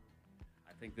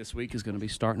 I think this week is going to be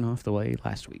starting off the way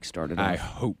last week started off. I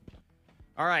hope.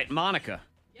 All right, Monica.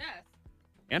 Yes.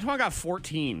 Antoine got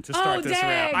 14 to start this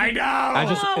dang. round. I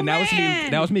know. And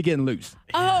that was me getting loose.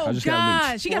 Oh, I just got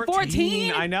God. loose. She got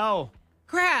 14? I know.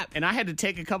 Crap. And I had to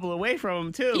take a couple away from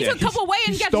him, too. You took a couple away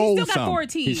and you still got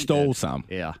 14. He stole some.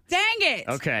 Yeah. Dang it.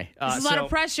 Okay. There's a lot of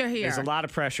pressure here. There's a lot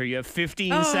of pressure. You have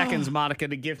 15 seconds, Monica,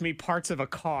 to give me parts of a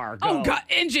car. Go. Oh God!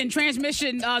 Engine,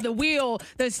 transmission, the wheel,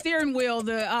 the steering wheel,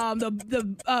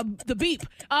 the beep,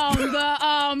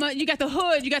 you got the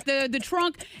hood, you got the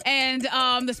trunk, and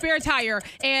the spare tire,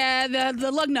 and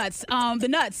the lug nuts, the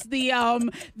nuts,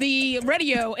 the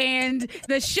radio, and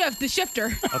the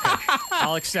shifter. Okay.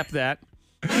 I'll accept that.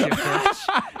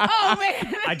 Oh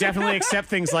man! I definitely accept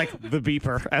things like the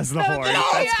beeper as the horn.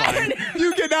 That's fine.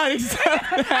 You cannot accept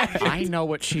that. I know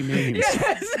what she means.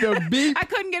 The beep. I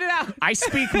couldn't get it out. I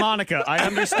speak Monica. I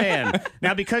understand.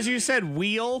 Now, because you said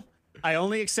wheel, I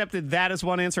only accepted that as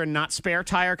one answer and not spare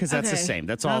tire because that's the same.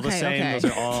 That's all the same. Okay. Those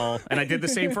are all. And I did the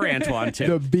same for Antoine, too.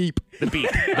 The beep. The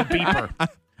beeper.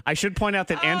 I should point out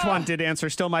that Antoine did answer,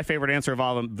 still my favorite answer of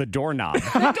all of them, the doorknob.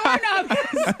 The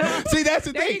doorknob. See, that's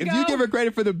the thing. you If go. you give her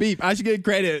credit for the beep, I should get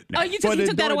credit. Oh, you for took- the you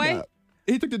took that away? doorknob.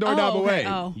 He took the doorknob away.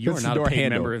 Oh. You are That's not the a door paid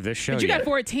handle. member of this show But you yet. got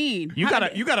 14. You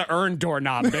gotta earn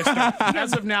doorknob, mister.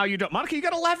 As of now, you don't. Monica, you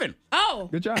got 11. Oh.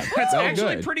 Good job. That's That was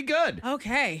actually good. pretty good.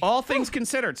 Okay. All things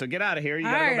considered. So get out of here. You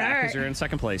gotta All go right, back all because right. you're in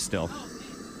second place still.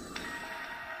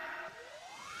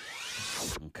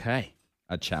 Okay.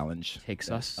 A challenge. Takes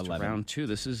us to 11. round 2.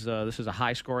 This is a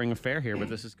high scoring affair here, but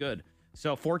this is good.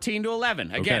 So 14 to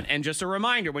 11 again. Okay. And just a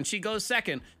reminder: when she goes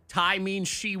second, tie means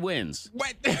she wins.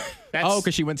 What? That's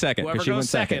Because she went second. 'Cause Whoever she goes went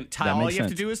second. tie. That All makes you have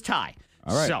to sense. do is tie.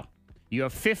 All right. So you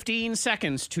have 15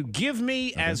 seconds to give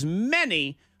me as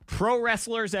many pro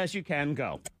wrestlers as you can.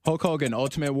 Go. Hulk Hogan,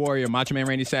 Ultimate Warrior, Macho Man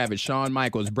Randy Savage, Shawn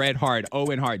Michaels, Bret Hart,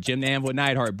 Owen Hart, Jim the Anvil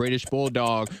Neidhart, British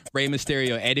Bulldog, Rey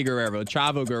Mysterio, Eddie Guerrero,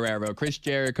 Chavo Guerrero, Chris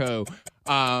Jericho,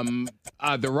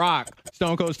 The Rock,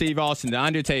 Stone Cold Steve Austin, The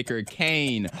Undertaker,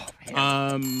 Kane.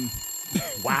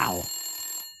 Wow.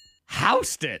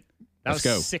 Housed it. That Let's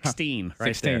was go. 16 right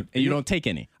 16. there. And you don't take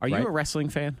any. Are you right? a wrestling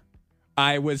fan?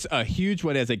 I was a huge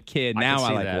one as a kid. I Now can I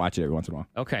see like that. to watch it every once in a while.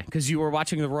 Okay, because you were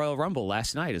watching the Royal Rumble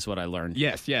last night is what I learned.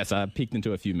 Yes. I peeked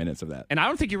into a few minutes of that. And I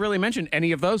don't think you really mentioned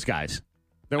any of those guys.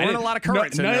 There weren't a lot of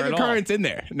currents in None there of the at all. currents in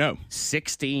there. No.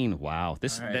 16. Wow.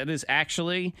 That is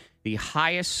actually the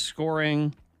highest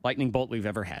scoring lightning bolt we've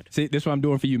ever had. See, this is what I'm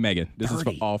doing for you, Megan. This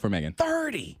 30. is all for Megan.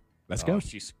 30. Let's Oh, go.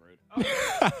 she's screwed. Oh,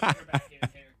 you're back in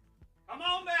here. Come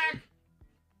on back.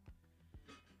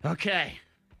 Okay.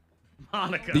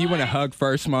 Monica. Do you want to hug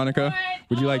first, Monica? What?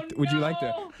 Would you like? Oh, Would you like to?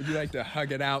 no. Would you like to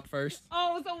hug it out first?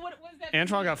 Oh, so what was that?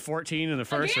 Antoine got 14 in the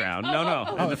first Again? round. Oh, No.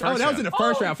 oh, In the first that was in the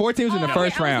first Oh. round. 14 was in the Oh,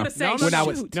 first okay, I round. was gonna say, when I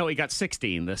was, shoot. No, he got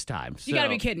 16 this time. You gotta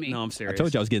So- be kidding me. No, I'm I serious.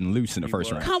 told you I was getting loose in the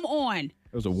first round. Come on. It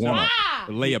was a warm up, Ah!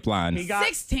 a layup line. He got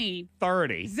 16.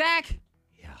 30. Zach,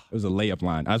 It was a layup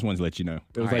line. I just wanted to let you know. It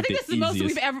was All right. like I think the this is the most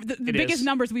easiest. we've ever, the It biggest is.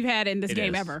 numbers we've had in this It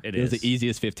game is. ever. It It was is. the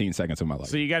easiest 15 seconds of my life.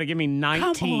 So you got to give me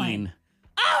 19.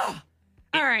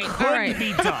 All right, Could all right.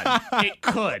 be done. It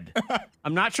could.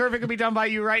 I'm not sure if it could be done by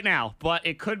you right now, but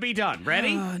it could be done.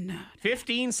 Ready? Oh, no.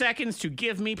 15 seconds to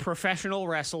give me professional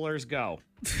wrestlers. Go.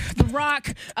 The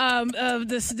Rock,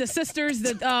 the sisters,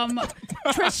 the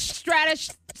Trish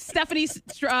Stratus, Stephanie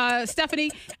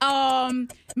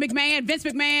McMahon, Vince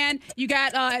McMahon. You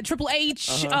got Triple H,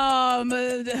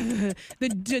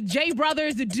 the J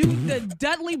brothers, the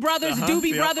Dudley brothers, the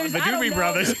Doobie brothers. The I don't Doobie know.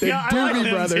 brothers. The I like Doobie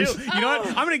them, brothers. too. You know what?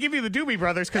 I'm going to give you the Doobie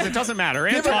brothers because it doesn't matter.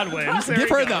 Antoine wins. There Give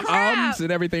we her go. the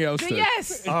and everything else. Too.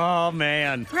 Yes. Oh,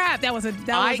 man. Crap. That was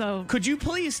a. Could you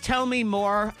please tell me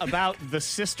more about the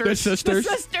sisters? The sisters. The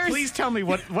sisters. Please tell me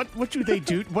what do they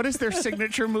do? What is their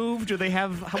signature move? Do they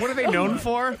have? What are they known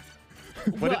for?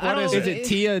 What is Is it? it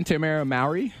Tia and Tamara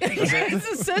Mowry? It's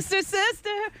a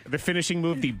sister. The finishing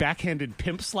move, the backhanded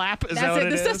pimp slap. Is That's that what it,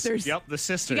 the is? sisters. Yep, the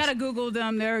sisters. You gotta Google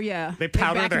them. There, yeah. They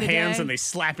powder Back their in the hands day. and they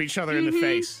slap each other in the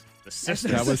face. The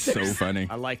sisters. That was so funny.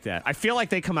 I like that. I feel like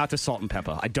they come out to Salt and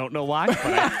Pepper. I don't know why, but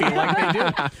I feel like they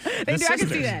do. They The do. I can see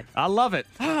sisters. that. I love it.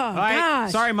 Oh, All right.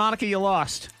 gosh. Sorry, Monica, you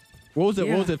lost. What was it?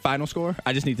 Yeah. What was the final score?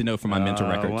 I just need to know for my mental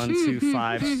records. 1, 2,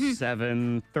 5,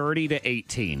 7, 30 to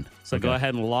 18. So go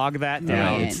ahead and log that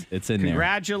down. Megan. It's in there.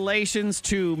 Congratulations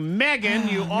to Megan.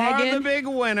 You are Megan. the big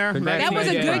winner. Congrats, That was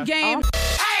a Megan. good game.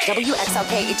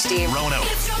 WXLK HD. Rono.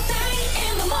 It's your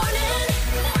thing in the morning.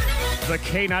 The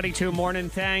K92 Morning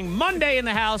Thing. Monday in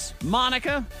the house.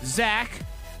 Monica, Zach,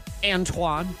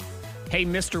 Antoine. Hey,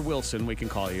 Mr. Wilson, we can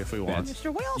call you if we want.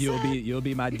 Mr. Wilson. You'll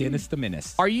be my Dennis the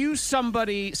Menace. Are you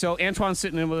somebody? So Antoine's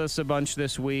sitting in with us a bunch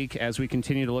this week as we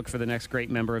continue to look for the next great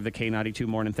member of the K92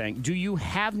 Morning Thing. Do you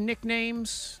have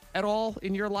nicknames at all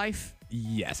in your life?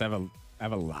 Yes, I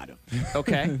have a lot of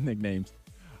Okay. nicknames.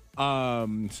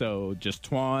 So just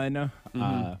Twan,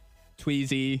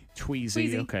 Tweezy.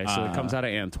 Tweezy. Okay, so it comes out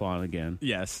of Antoine again.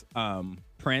 Yes.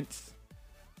 Prince.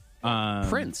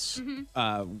 Prince.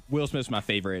 Will Smith's my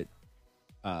favorite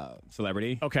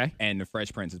celebrity. Okay. And The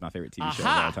Fresh Prince is my favorite TV show of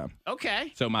Aha. all time.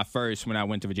 Okay. So when I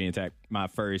went to Virginia Tech, my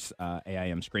first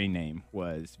AIM screen name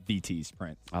was VT's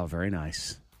Prince. Oh, very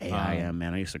nice. AIM,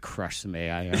 man. I used to crush some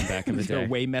AIM back in the The day.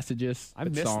 way messages, I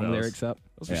with miss song those. lyrics up.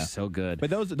 Those are so good. But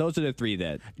those are the three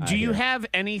that. Do I you hear. have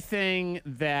anything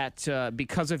that,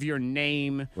 because of your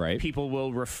name, Right. people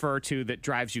will refer to that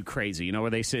drives you crazy? You know, where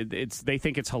they said they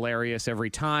think it's hilarious every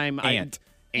time. Ant.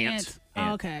 Ant.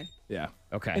 Oh, okay. Yeah.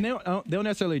 Okay. And they don't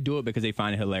necessarily do it because they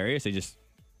find it hilarious. They just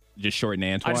shorten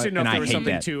Antoine. I just didn't know and if there I was hate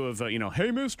something that. too of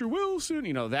hey, Mr. Wilson.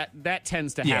 You know that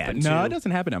tends to Yeah, happen. no, too it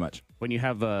doesn't happen that much. when you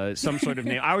have some sort of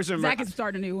name. I always remember. Zach can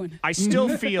start a new one. I still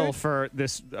feel for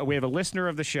this. We have a listener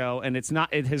of the show, and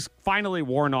it has finally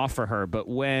worn off for her. But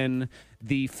when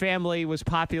the family was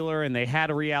popular and they had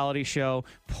a reality show,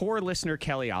 poor listener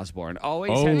Kelly Osbourne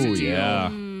always had to deal yeah.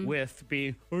 with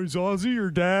being, is Ozzy your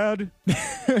dad?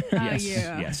 Yes,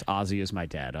 yeah. yes, Ozzy is my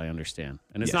dad. I understand.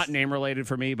 And it's Yes. not name related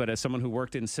for me, but as someone who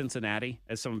worked in Cincinnati,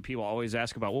 as some people always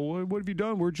ask about, well, what have you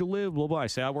done? Where'd you live? Blah, blah. I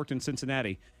say, I worked in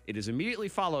Cincinnati. It is immediately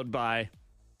followed by,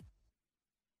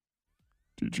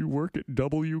 did you work at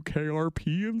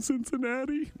WKRP in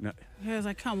Cincinnati? No. I was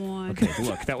like, come on. Okay,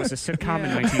 look, that was a sitcom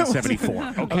in Yeah. 1974. I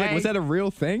was like, Okay, was that a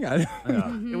real thing?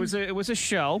 it was a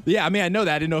show. Yeah, I mean, I know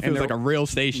that. I didn't know if And it was there- like a real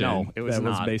station. No, it was that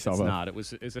not. was based off it's of. not. It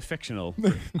was a fictional.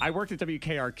 I worked at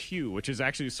WKRQ, which is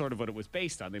actually sort of what it was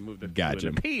based on. They moved the Q Gotcha.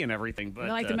 and the P and everything. But They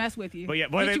like to mess with you. But yeah,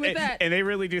 Hit you with that. and they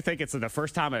really do think it's the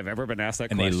first time I've ever been asked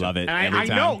that And they question. love it And every I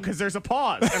time. know because there's a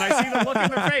pause, and I see them look in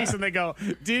their face, and they go,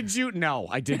 "Did you?" No,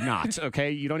 I did not.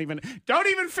 Okay, you don't even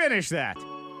finish that.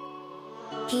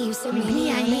 He used to meet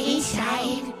me on the east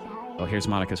side. Oh, here's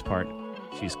Monica's part.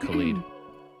 She's Khalid.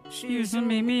 She used to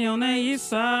meet me on the east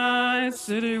side,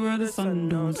 city where the sun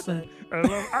don't set. I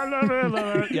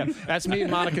love it. Yeah, that's me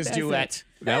and Monica's duet.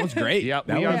 That was great. Yep,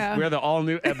 That we was, are. We're the all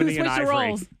new Ebony and Switch the Ivory.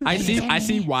 roles. I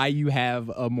see why you have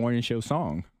a morning show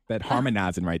song. That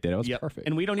harmonizing right there. That was Yep. perfect.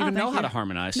 And we don't even thank know how you. to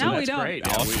harmonize. So No, we that's don't. great.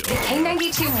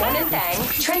 K92 Morning Thang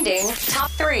trending top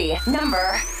 3.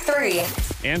 Number 3.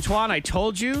 Antoine, I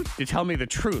told you to tell me the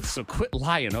truth, so quit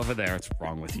lying over there. What's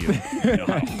wrong with you? You know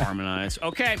how to harmonize.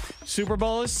 Okay, Super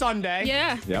Bowl is Sunday.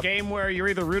 Yeah. The Yep. game where you're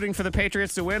either rooting for the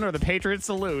Patriots to win or the Patriots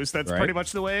to lose. That's Right. pretty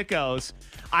much the way it goes.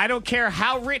 I don't care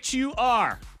how rich you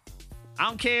are. I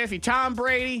don't care if you're Tom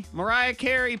Brady, Mariah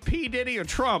Carey, P. Diddy, or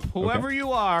Trump. Whoever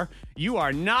you are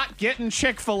not getting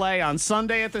Chick-fil-A on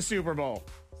Sunday at the Super Bowl.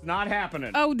 It's not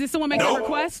happening. Oh, did someone make a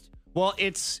request? Well,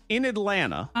 it's in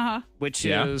Atlanta, which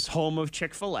Yeah. is home of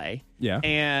Chick-fil-A. Yeah.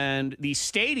 And the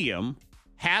stadium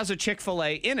has a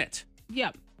Chick-fil-A in it.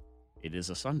 Yep. It is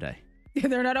a Sunday.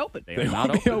 They're not open. They are not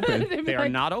won't be open. open. They are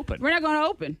not open. We're not going to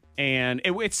open. And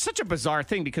it's such a bizarre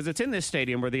thing because it's in this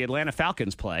stadium where the Atlanta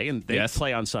Falcons play, and they Yes.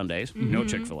 play on Sundays. No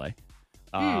Chick-fil-A.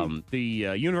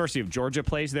 The University of Georgia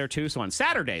plays there too. So on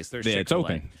Saturdays there's Yeah, it's Chick-fil-A.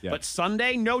 open. Yeah. But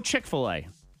Sunday, no Chick-fil-A.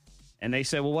 And they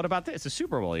say, well, what about this? It's a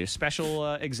Super Bowl. You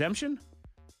special exemption?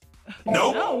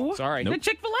 No. Sorry. They're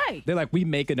Chick-fil-A. They're like, we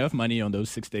make enough money on those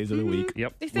 6 days of the week.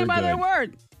 Yep. They stand by their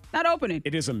word. Not opening.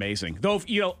 It is amazing. Though,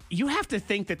 you have to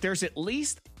think that there's at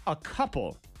least a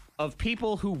couple of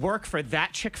people who work for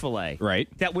that Chick-fil-A Right.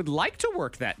 that would like to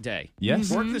work that day. Yes.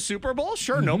 Work the Super Bowl?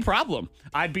 Sure, no problem.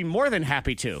 I'd be more than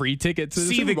happy to. Free ticket to the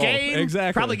See Super the Bowl. game.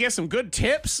 Exactly. Probably get some good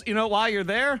tips, while you're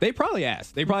there. They probably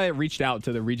asked. They probably reached out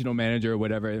to the regional manager or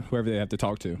whatever, whoever they have to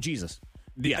talk to. Jesus.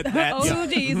 Yeah, Oh,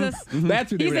 Jesus.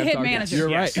 That's who they He's would the have hit to talk to. manager. You're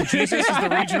Yes. right. Jesus is the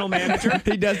regional manager.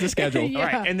 He does the schedule. Yeah. All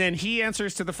right, and then he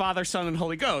answers to the Father, Son, and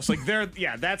Holy Ghost. Like that's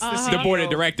the CEO. The board of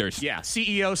directors. Yeah,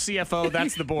 CEO, CFO,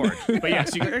 that's the board. But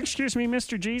yes, you go, excuse me,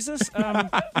 Mr. Jesus,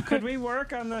 could we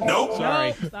work on the... Nope.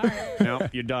 Sorry. No,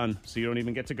 you're done. So you don't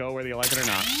even get to go whether you like it or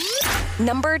not.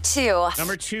 Number 2.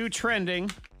 Number 2 trending.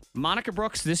 Monica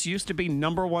Brooks, this used to be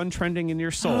number 1 trending in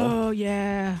your soul. Oh,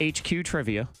 yeah. HQ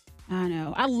trivia. I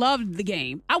know. I loved the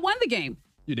game. I won the game.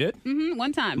 You did?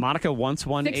 One time. Monica once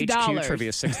won $6. HQ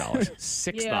trivia, $6.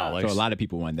 $6. Yeah. So a lot of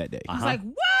people won that day. I was like,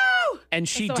 woo! And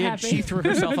she so did. happy. She threw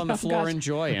herself on the Oh, floor gosh. in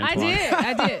joy, I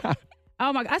Antoine. did.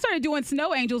 Oh my! I started doing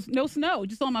snow angels, no snow,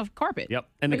 just on my carpet. Yep.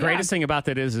 And the But yeah. greatest thing about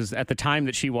that is at the time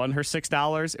that she won her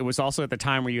 $6, it was also at the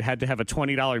time where you had to have a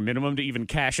 $20 minimum to even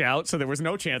cash out. So there was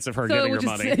no chance of her So it getting was her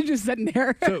just, money. just sitting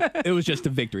there. So it was just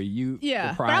a victory. You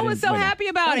Yeah, were but I pride was in so winning. happy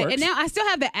about That it, works. and now I still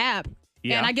have the app,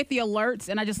 Yeah. and I get the alerts,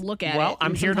 and I just look at it. Well,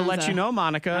 I'm and here to sometimes let you know,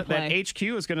 Monica, that play. HQ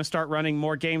is going to start running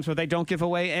more games where they don't give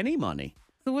away any money.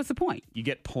 So what's the point? You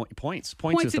get points. Points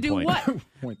Points is to the do point. what?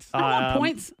 Points. I don't want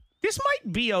points. This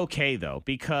might be okay though,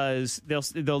 because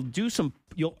they'll do some.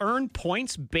 You'll earn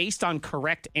points based on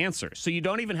correct answers, so you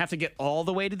don't even have to get all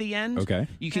the way to the end. Okay.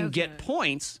 You can get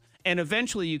points, and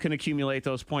eventually you can accumulate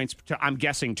those points to, I'm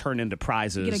guessing, turn into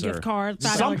prizes. Get a or gift card,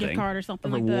 $5 something. gift card, or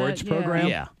something A like rewards that. program?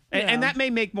 Yeah. And that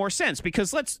may make more sense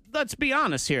because let's be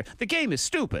honest here. The game is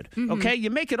stupid. Okay,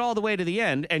 you make it all the way to the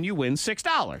end and you win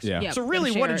 $6. Yeah. Yep, So really,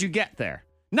 gotta what share did it. you get there?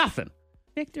 Nothing.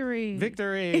 Victory.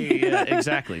 Victory. Yeah,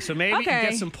 exactly. So maybe you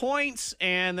Okay. get some points,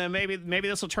 and then maybe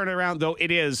this will turn it around. Though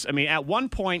it is, I mean, at one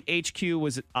point HQ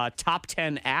was a top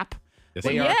 10 app. Yes,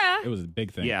 They it are- was. Yeah. It was a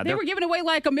big thing. Yeah, They were giving away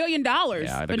like $1 million,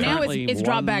 yeah, but now currently it's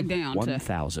dropped back down to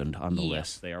 1,000 on the Yeah.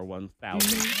 list. They are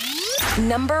 1,000.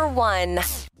 Number 1.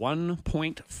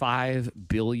 $1.5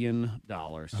 billion.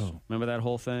 Remember that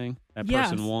whole thing? That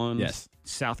person Yes. won. Yes.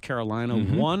 South Carolina,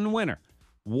 one winner.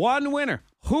 One winner.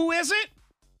 Who is it?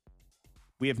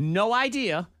 We have no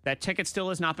idea. That ticket still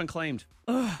has not been claimed.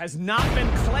 Has not been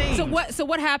claimed. So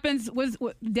what happens?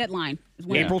 What deadline? Is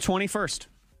when? April 21st.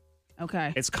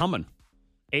 Okay. It's coming.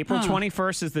 April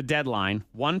 21st is the deadline.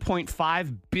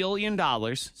 $1.5 billion.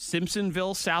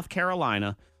 Simpsonville, South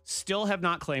Carolina. Still have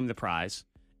not claimed the prize.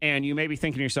 And you may be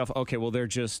thinking to yourself, okay, well, they're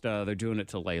just they're doing it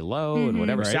to lay low and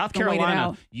whatever. Right. South Gonna wait it Carolina,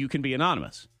 out. you can be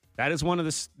anonymous. That is one of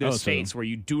the so- states where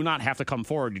you do not have to come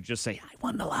forward. You just say, I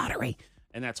won the lottery.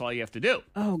 And that's all you have to do.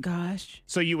 Oh gosh.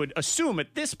 So you would assume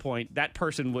at this point that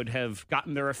person would have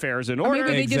gotten their affairs in Or order.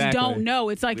 maybe they just Exactly. don't know.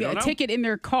 It's like We don't a know. ticket in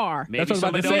their car. Maybe That's what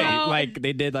I was about to somebody say. don't know. Like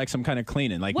they did like some kind of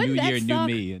cleaning, like Wouldn't New that Year, New suck?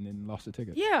 Me, and then lost the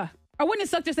ticket. Yeah. Or wouldn't it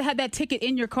suck just to have that ticket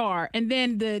in your car and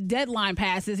then the deadline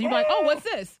passes and you're like, oh, what's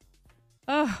this?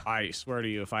 I swear to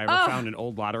you, if I ever found an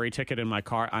old lottery ticket in my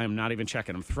car, I am not even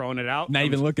checking. I'm throwing it out. Not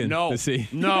even looking No, to see.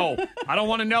 No, I don't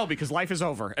want to know because life is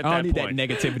over at I that don't need point. that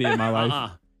negativity in my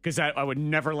life. Because I would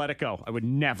never let it go. I would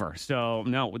never. So,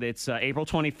 no, it's April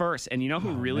 21st. And you know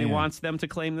who really man. wants them to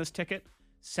claim this ticket?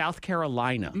 South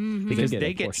Carolina. Mm-hmm. Because They get a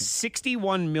they get portion.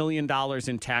 $61 million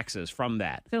in taxes from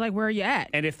that. They're like, where are you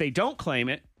at? And if they don't claim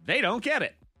it, they don't get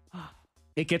it.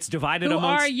 It gets divided Who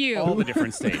amongst are you? all the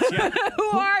different states. Yeah. Who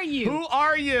are you? Who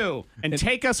are you? And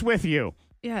take us with you.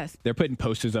 Yes. They're putting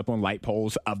posters up on light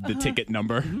poles of the ticket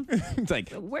number. it's like,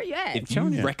 Where you at? if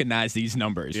you recognize these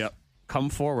numbers, Yep. Come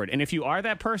forward. And if you are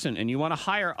that person and you want to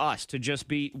hire us to just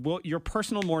be your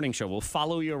personal morning show, we'll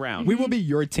follow you around. we will be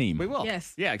your team. We will.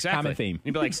 Yes. Yeah, exactly. Common theme.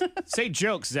 You'd be like, say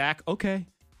jokes, Zach. Okay.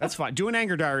 That's fine. Do an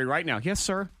anger diary right now. Yes,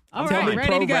 sir. All Tell right, me ready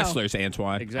pro to go. wrestlers,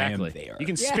 Antoine. Exactly. I am there. You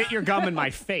can spit your gum in my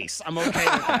face. I'm okay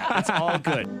with that. It's all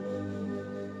good.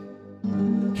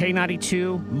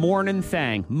 K92, Morning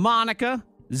Thang. Monica,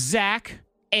 Zach,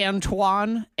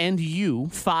 Antoine, and you.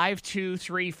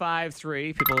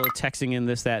 52353. People are texting in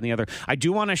this, that, and the other. I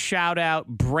do want to shout out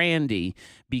Brandy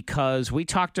because we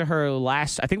talked to her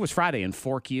last, I think it was Friday in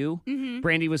Fork U.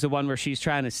 Brandy was the one where she's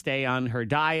trying to stay on her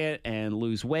diet and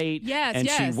lose weight. Yes, And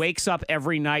yes. she wakes up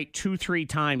every night 2-3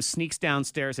 times, sneaks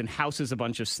downstairs, and houses a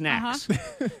bunch of snacks.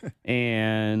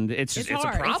 And it's It's a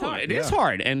hard. It's problem. hard. It is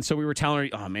hard. And so we were telling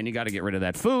her, oh man, you got to get rid of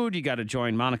that food. You got to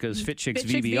join Monica's Fit Chicks Fit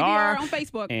Chicks VBR. VBR on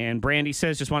Facebook. And Brandy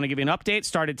says, just want to give you an update.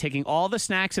 Started taking all the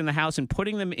snacks in the house and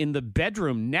putting them in the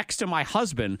bedroom next to my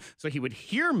husband so he would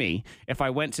hear me if I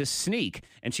went to sneak.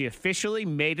 And she officially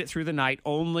made it through the night,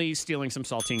 only stealing some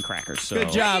saltine crackers. So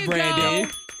Good job, There you go.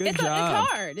 Brandy. Good It's job.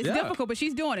 hard. It's Yeah. difficult, but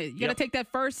she's doing it. You got to take that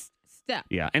first step.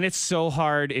 Yeah, and it's so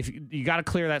hard if you got to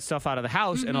clear that stuff out of the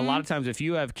house. And a lot of times, if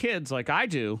you have kids like I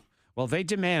do, well, they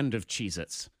demand of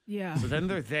Cheez-Its. Yeah. So then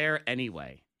they're there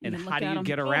anyway. And then how look do at you 'em.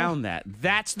 get around that?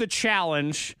 That's the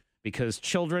challenge because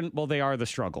children, well, they are the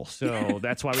struggle. So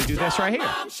that's why we do this right here.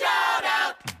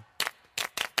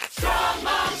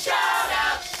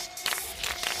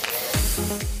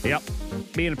 Yep.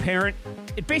 Being a parent,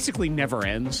 it basically never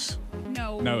ends.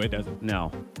 No, it doesn't.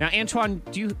 No. Now, Antoine,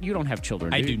 you don't have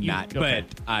children? I do do you? not, Okay.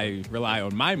 but I rely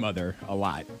on my mother a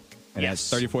lot. And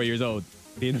Yes. at 34 years old,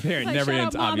 being a parent Like, never shut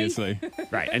ends, up, Mommy. obviously.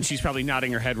 Right, and she's probably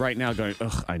nodding her head right now, going,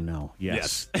 "Ugh, I know,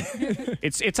 yes."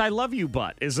 it's "I love you,"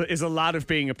 but is a lot of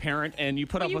being a parent, and you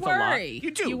put Well, up you with worry. a lot.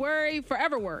 You do. You worry,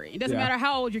 forever worry. It doesn't Yeah. matter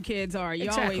how old your kids are. You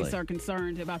Exactly. always are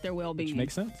concerned about their well-being.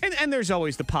 Makes sense. And there's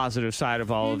always the positive side of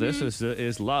all of this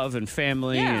is love and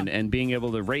family Yeah. and being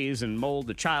able to raise and mold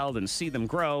a child and see them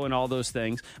grow and all those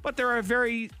things. But there are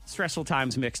very stressful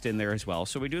times mixed in there as well.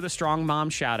 So we do the strong mom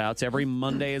shout outs. Every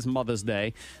Monday is Mother's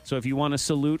Day. So if you want to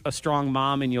salute a strong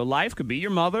mom in your life, could be your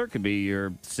mother, could be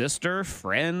your sister,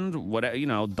 friend, whatever,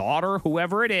 daughter,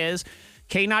 whoever it is.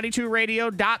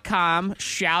 K92radio.com.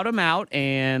 Shout them out,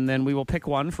 and then we will pick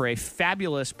one for a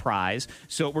fabulous prize.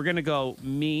 So we're going to go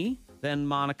me, then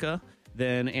Monica,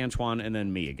 then Antoine, and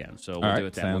then me again. So we'll All do right,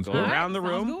 it that. We'll sounds go good. around the All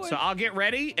right, room. sounds good. So I'll get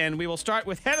ready, and we will start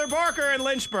with Heather Barker in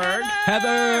Lynchburg.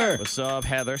 Heather! What's up,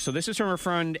 Heather? So this is from her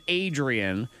friend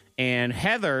Adrian, and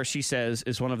Heather, she says,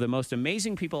 is one of the most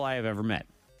amazing people I have ever met.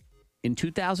 In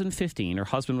 2015, her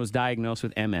husband was diagnosed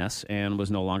with MS and was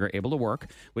no longer able to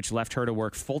work, which left her to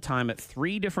work full-time at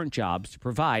 3 different jobs to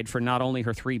provide for not only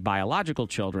her 3 biological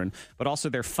children, but also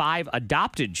their 5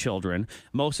 adopted children,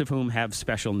 most of whom have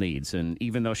special needs. And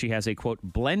even though she has a, quote,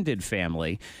 blended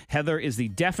family, Heather is the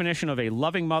definition of a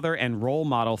loving mother and role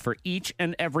model for each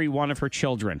and every one of her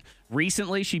children.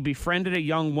 Recently, she befriended a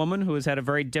young woman who has had a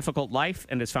very difficult life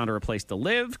and has found her a place to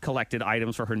live, collected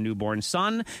items for her newborn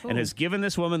son, and has given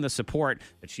this woman the support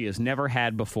that she has never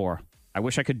had before. I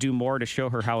wish I could do more to show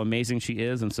her how amazing she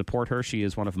is and support her. She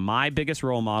is one of my biggest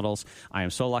role models. I am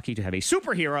so lucky to have a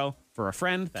superhero for a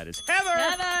friend. That is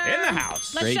Heather in the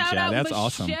house. Let's Great shout job. out That's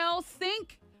awesome. Michelle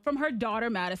Sink from her daughter,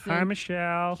 Madison.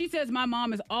 Michelle. She says, my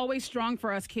mom is always strong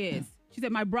for us kids. She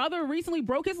said, my brother recently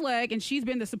broke his leg, and she's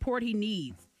been the support he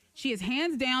needs. She is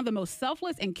hands down the most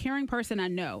selfless and caring person I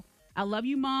know. I love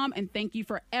you, Mom, and thank you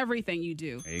for everything you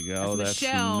do. There you go. That's That's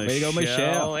Michelle. There you go,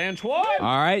 Michelle. Antoine.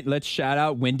 All right, let's shout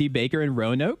out Wendy Baker in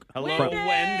Roanoke. Hello, Wendy.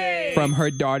 Wendy. From her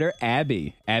daughter,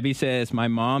 Abby. Abby says, my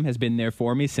mom has been there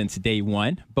for me since day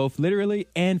one, both literally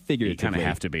and You figuratively. kind of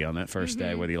have to be on that first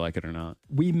day, whether you like it or not.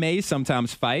 We may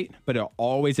sometimes fight, but it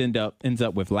always ends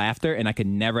up with laughter, and I could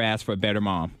never ask for a better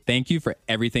mom. Thank you for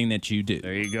everything that you do.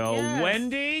 There you go.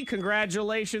 Yes.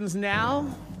 Congratulations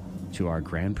now to our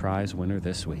grand prize winner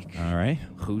this week. All right.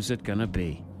 Who's it going to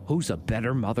be? Who's a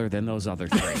better mother than those other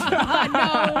 3? No,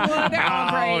 they're all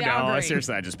great. all great.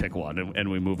 Seriously, I just pick one and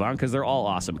we move on because they're all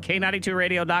awesome.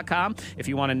 K92radio.com if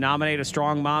you want to nominate a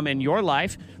strong mom in your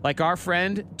life, like our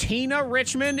friend Tina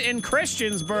Richmond in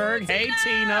Christiansburg. Hey,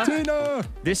 Tina. Tina!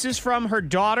 This is from her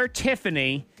daughter,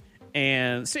 Tiffany,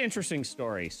 and it's an interesting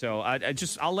story. So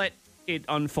I'll let it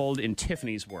unfold in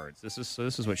Tiffany's words. This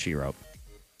is what she wrote.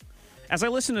 As I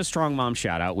listen to Strong Mom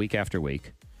Shout Out week after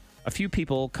week, a few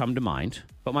people come to mind,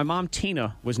 but my mom,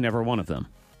 Tina, was never one of them.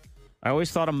 I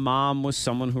always thought a mom was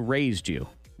someone who raised you,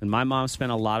 and my mom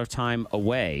spent a lot of time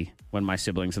away when my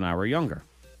siblings and I were younger.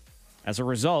 As a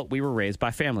result, we were raised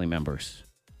by family members.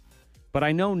 But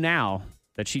I know now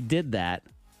that she did that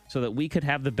so that we could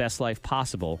have the best life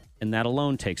possible, and that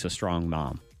alone takes a strong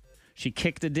mom. She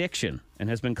kicked addiction and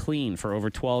has been clean for over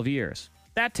 12 years.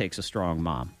 That takes a strong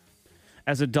mom.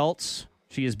 As adults,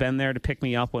 she has been there to pick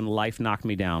me up when life knocked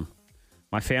me down.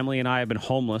 My family and I have been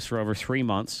homeless for over 3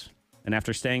 months, and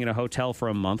after staying in a hotel for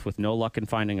a month with no luck in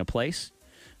finding a place,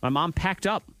 my mom packed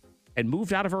up and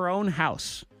moved out of her own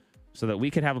house so that we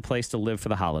could have a place to live for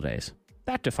the holidays.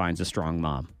 That defines a strong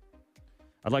mom.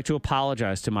 I'd like to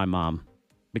apologize to my mom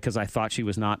because I thought she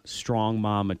was not strong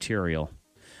mom material,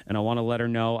 and I want to let her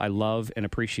know I love and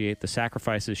appreciate the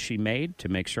sacrifices she made to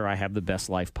make sure I have the best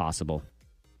life possible.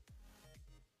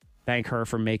 Thank her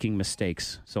for making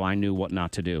mistakes so I knew what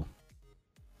not to do.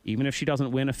 Even if she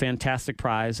doesn't win a fantastic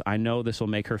prize, I know this will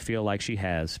make her feel like she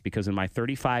has, because in my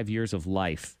 35 years of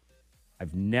life,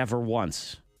 I've never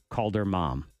once called her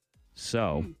mom.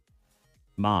 So,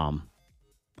 Mom,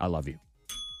 I love you.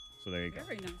 So there you go.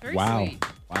 Very nice. Very Wow. sweet.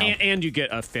 And you get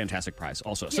a fantastic prize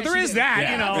also. So Yes, there you is do. that,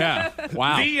 Yeah. you know. Yeah.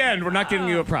 Wow. The end. We're not giving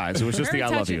you a prize. It was just Very the I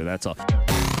love touching. you. That's all.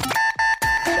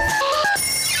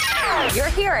 You're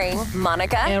hearing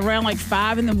Monica And around like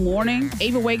 5 in the morning,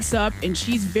 Ava wakes up and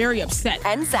she's very upset.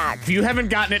 and Zach. If you haven't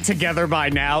gotten it together by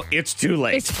now, it's too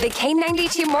late. The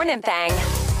K92 Morning Thing.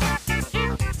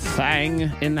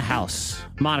 Thang in the house.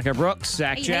 Monica Brooks,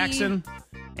 Zach Hey, Jackson.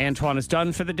 Antoine is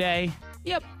done for the day.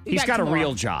 Yep. be He's back got tomorrow. a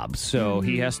real job, so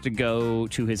he has to go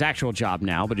to his actual job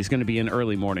now, but he's going to be in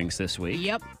early mornings this week.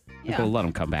 Yep. Yeah. We'll let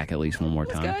him come back at least one more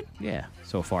That's time. good. Yeah,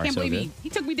 so far Can't so believe good. he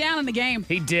took me down in the game.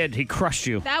 He did. He crushed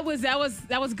you. That was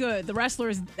good. The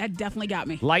wrestlers, that definitely got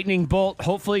me. Lightning bolt.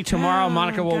 Hopefully tomorrow Oh,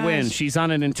 Monica will gosh. win. She's on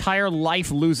an entire life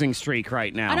losing streak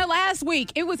right now. I know last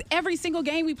week it was every single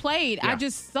game we played. Yeah. I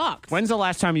just sucked. When's the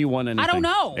last time you won anything? I don't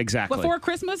know. Exactly. Before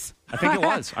Christmas? I think it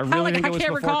was. I really think it was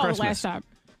can't before recall Christmas. last time.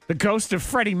 The ghost of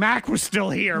Freddie Mac was still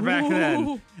here back then.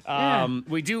 Ooh,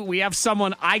 yeah. We have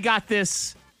someone. I got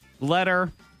this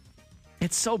letter.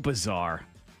 It's so bizarre.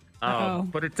 Uh-oh.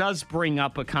 But it does bring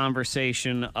up a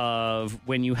conversation of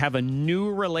when you have a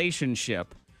new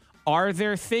relationship, are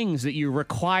there things that you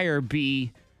require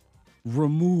be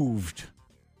removed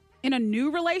In a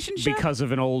new relationship? because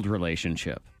of an old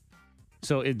relationship?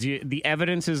 So the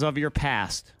evidences of your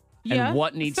past Yeah, and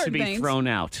what needs to certain be things. thrown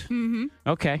out. Mm-hmm.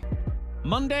 Okay.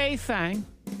 Monday thing.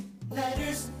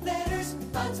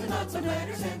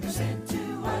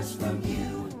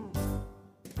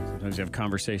 Sometimes you have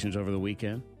conversations over the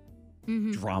weekend.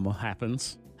 Mm-hmm. Drama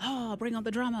happens. Oh, bring on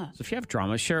the drama. So if you have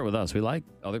drama, share it with us. We like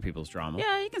other people's drama.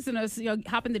 Yeah, you can send us,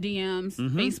 hop in the DMs,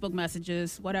 Facebook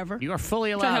messages, whatever. You are fully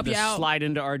Try to allowed help to you out. slide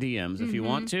into our DMs if you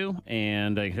want to.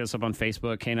 And hit us up on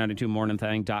Facebook,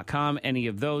 K92morningthang.com, any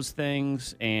of those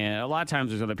things. And a lot of times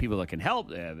there's other people that can help.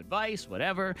 They have advice,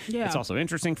 whatever. Yeah. It's also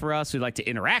interesting for us. We like to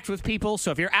interact with people.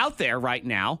 So if you're out there right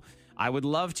now, I would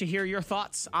love to hear your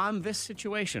thoughts on this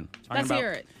situation. Talking Let's about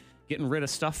hear it. getting rid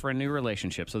of stuff for a new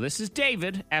relationship. So this is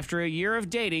David. After a year of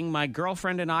dating, my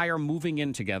girlfriend and I are moving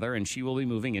in together, and she will be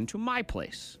moving into my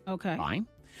place. Okay. Fine.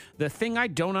 The thing I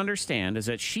don't understand is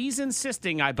that she's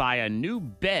insisting I buy a new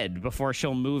bed before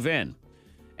she'll move in.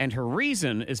 And her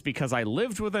reason is because I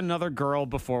lived with another girl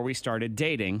before we started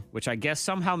dating, which I guess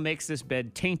somehow makes this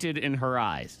bed tainted in her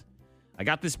eyes. I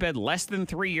got this bed less than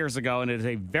 3 years ago, and it is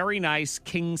a very nice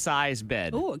king-size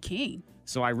bed. Ooh, a king.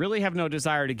 So I really have no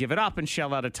desire to give it up and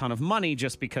shell out a ton of money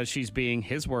just because she's being,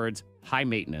 his words, high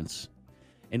maintenance.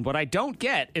 And what I don't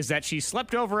get is that she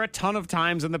slept over a ton of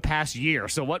times in the past year.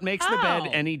 So what makes the bed Oh.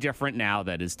 any different now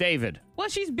that is David? Well,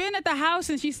 she's been at the house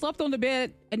and she slept on the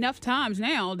bed enough times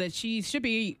now that she should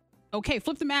be okay.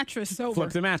 Flip the mattress over. Flip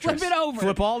the mattress. Flip it over.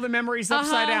 Flip all the memories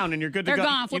upside Uh-huh. down and you're good to They're go.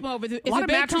 gone. Flip them over. Is A lot the of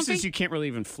bed mattresses, comfy? you can't really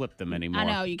even flip them anymore. I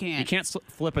know, you can't. You can't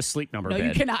flip a sleep number No, bed.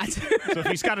 you cannot. So if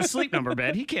he's got a sleep number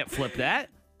bed, he can't flip that.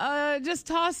 Just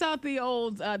toss out the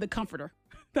old the comforter.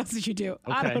 That's what you do.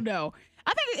 I Okay. don't know.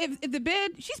 I think if the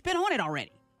bed, she's been on it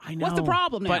already. I know. What's the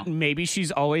problem now? But maybe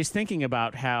she's always thinking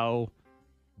about how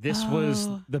this was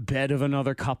the bed of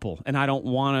another couple, and I don't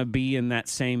want to be in that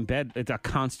same bed. It's a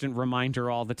constant reminder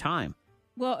all the time.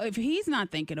 Well, if he's not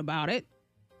thinking about it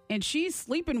and she's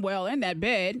sleeping well in that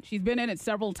bed, she's been in it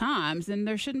several times, then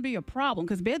there shouldn't be a problem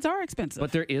because beds are expensive.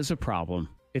 But there is a problem.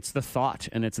 It's the thought,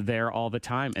 and it's there all the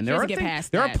time. And there doesn't are get things,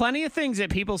 past there are that. plenty of things that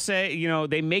people say,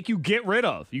 they make you get rid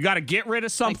of. You got to get rid of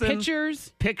like something.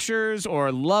 Pictures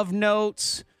or love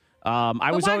notes.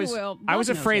 I was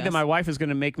afraid that my wife was going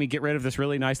to make me get rid of this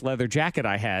really nice leather jacket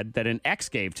I had that an ex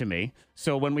gave to me.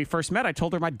 So when we first met, I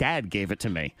told her my dad gave it to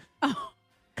me.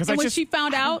 And when she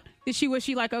found out, was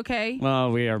she like, okay?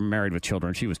 Well, we are married with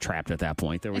children. She was trapped at that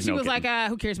point. There And was she no was getting- like,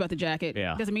 who cares about the jacket?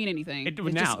 Yeah. It doesn't mean anything. It's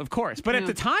now, just- of course. But at Yeah.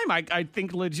 the time, I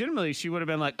think legitimately she would have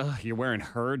been like, ugh, you're wearing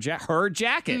her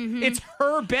jacket. Mhm. It's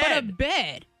her bed. But a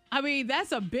bed. I mean,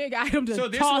 that's a big item to So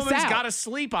this toss woman's out. got to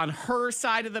sleep on her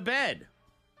side of the bed.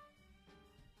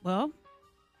 Well,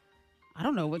 I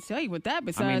don't know what to tell you with that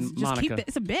besides just Monica, keep it.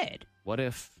 It's a bed. What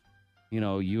if,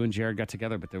 you and Jared got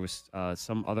together, but there was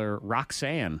some other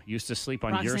Roxanne used to sleep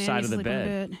on your Roxanne side of used the to sleep on the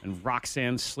bed, bed. and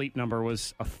Roxanne's sleep number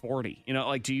was a 40.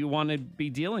 Do you want to be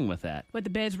dealing with that? But the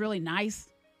bed's really nice.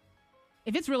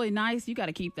 If it's really nice, you got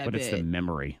to keep that But bed. it's the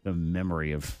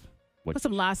memory of what. Put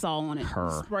some Lysol on it.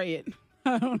 Her. Spray it.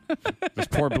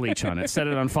 Just pour bleach on it, set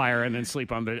it on fire, and then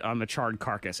sleep on the charred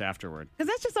carcass afterward. Because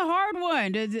that's just a hard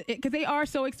one. Because they are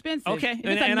so expensive. Okay, If and,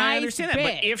 it's a and I nice understand that.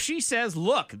 bed. But if she says,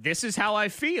 "Look, this is how I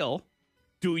feel,"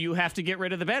 do you have to get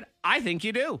rid of the bed? I think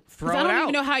you do. Throw 'Cause it I don't out.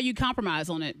 even know how you compromise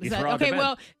on it. You Is that- throw out the okay, bed.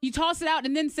 well, you toss it out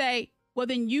and then say, well,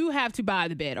 then you have to buy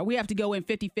the bed, or we have to go in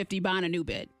 50-50 buying a new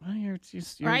bed. Well, you're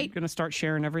Right? going to start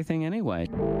sharing everything anyway.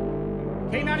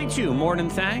 K92, Morning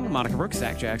Thang, Monica Brooks,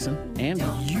 Zach Jackson, and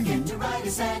you.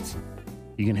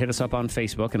 You can hit us up on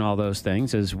Facebook and all those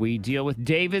things as we deal with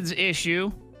David's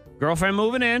issue. Girlfriend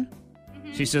moving in.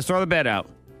 She says, throw the bed out.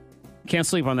 Can't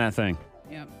sleep on that thing.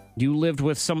 Yep. You lived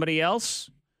with somebody else,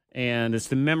 and it's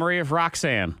the memory of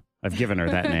Roxanne. I've given her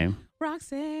that name.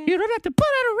 Roxanne. You don't have to put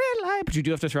out a red light, but you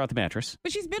do have to throw out the mattress.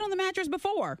 But she's been on the mattress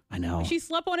before. I know. She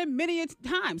slept on it many a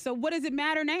time. So what does it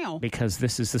matter now? Because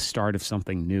this is the start of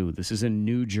something new. This is a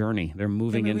new journey. They're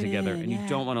moving in moving together, in, and you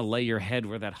don't want to lay your head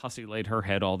where that hussy laid her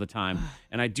head all the time.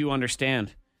 And I do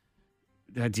understand.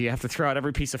 Do you have to throw out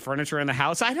every piece of furniture in the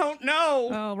house? I don't know.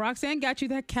 Oh, Roxanne got you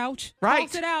that couch. Right.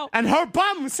 Toss it out. And her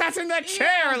bum sat in that chair.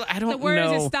 I don't know. So where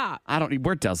does it stop?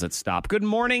 Where does it stop? Good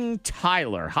morning,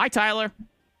 Tyler. Hi, Tyler.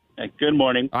 Good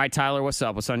morning. All right, Tyler, what's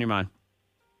up? What's on your mind?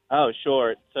 Oh,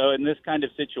 sure. So in this kind of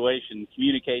situation,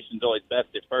 communication's always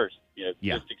best at first.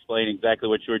 Yeah. Just explain exactly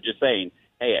what you were just saying.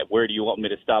 Hey, where do you want me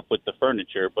to stop with the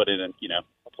furniture, but in a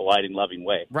polite and loving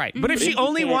way. Right. But if she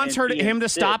only wants him to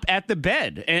stop at the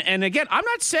bed, and again, I'm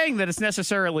not saying that it's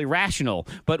necessarily rational,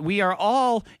 but we are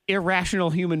all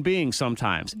irrational human beings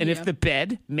sometimes. And if the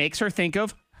bed makes her think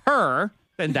of her,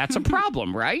 then that's a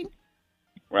problem, right?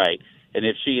 Right. And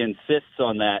if she insists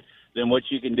on that, then what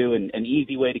you can do, and an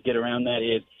easy way to get around that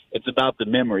is, it's about the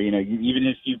memory. Even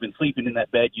if you've been sleeping in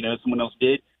that bed, someone else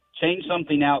did, change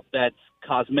something out that's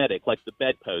cosmetic, like the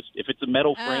bedpost. If it's a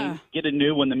metal frame, get a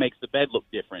new one that makes the bed look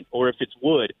different. Or if it's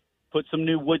wood, put some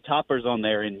new wood toppers on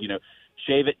there and,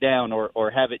 shave it down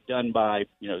or have it done by,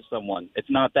 someone. It's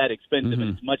not that expensive,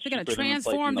 and it's much cheaper than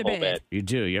replacing the whole bed. You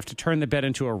do. You have to turn the bed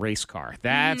into a race car.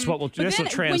 That's what will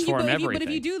transform everything. But if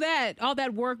you do that, all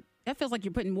that work, that feels like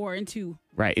you're putting more into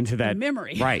into that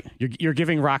memory. Right. You're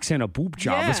giving Roxanne a boob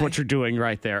job. That's what you're doing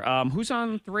right there. Who's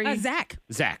on 3? Zach.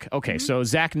 Zach. Okay, so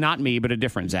Zach, not me, but a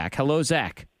different Zach. Hello,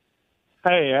 Zach.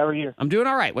 Hey, how are you? I'm doing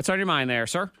all right. What's on your mind there,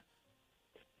 sir?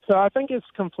 So I think it's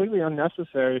completely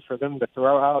unnecessary for them to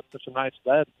throw out such a nice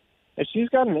bed. If she's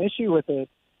got an issue with it,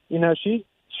 she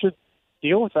should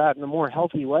deal with that in a more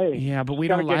healthy way. Yeah, but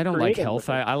I don't like health.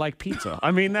 I like pizza.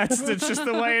 I mean, it's just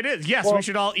the way it is. Yes, we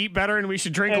should all eat better and we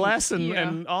should drink less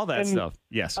and all that stuff.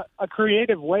 Yes. A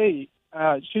creative way.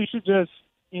 She should just,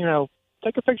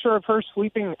 take a picture of her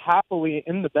sleeping happily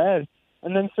in the bed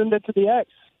and then send it to the ex.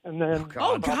 And then,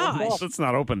 oh gosh, let's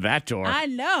not open that door. I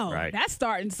know. Right. That's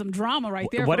starting some drama right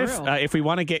there. What for if real. If we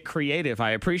want to get creative?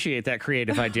 I appreciate that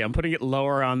creative idea. I'm putting it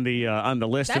lower on the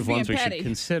list That's of ones we petty. should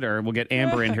consider. We'll get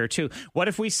Amber in here too. What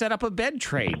if we set up a bed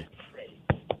trade?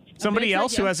 Somebody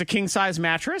else who has a king size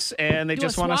mattress and they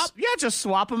just want to just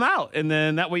swap them out, and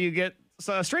then that way you get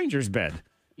a stranger's bed.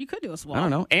 You could do a swap. I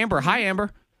don't know. Amber, hi Amber.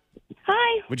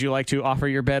 Hi. Would you like to offer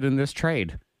your bed in this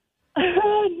trade?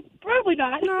 Probably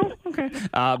not. No. Okay.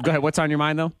 Go ahead. What's on your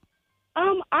mind though?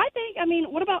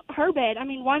 What about her bed?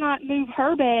 Why not move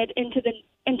her bed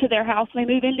into their house when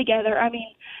they move in together?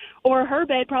 Or her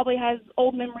bed probably has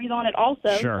old memories on it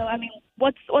also. Sure. So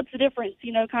what's the difference?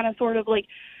 Kind of sort of like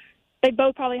they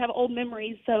both probably have old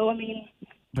memories. So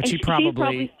But she's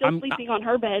probably still sleeping on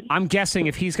her bed. I'm guessing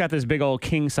if he's got this big old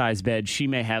king size bed, she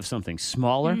may have something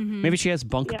smaller. Mm-hmm. Maybe she has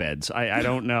bunk beds. I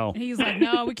don't know. He's like,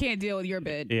 no, we can't deal with your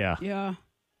bed. Yeah. Yeah.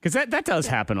 Because that does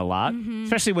happen a lot, Mm-hmm.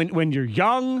 especially when you're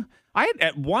young.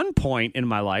 At one point in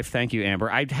my life, thank you,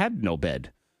 Amber, I had no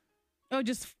bed. Oh,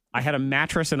 just. I had a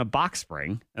mattress and a box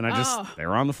spring, and they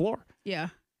were on the floor. Yeah.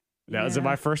 That was in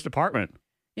my first apartment.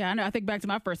 Yeah, I know. I think back to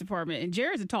my first apartment, and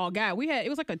Jared's a tall guy. It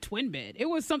was like a twin bed. It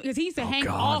was something because he used to hang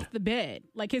off the bed,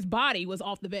 like his body was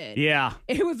off the bed. Yeah,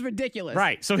 it was ridiculous.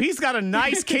 Right. So he's got a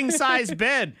nice king size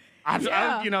bed.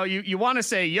 You want to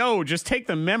say, yo, just take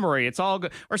the memory. It's all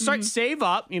good. Or start save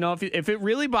up. If it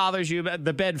really bothers you,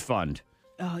 the bed fund.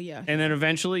 Oh yeah. And then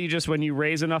eventually, when you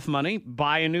raise enough money,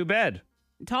 buy a new bed.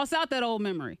 Toss out that old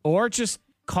memory. Or just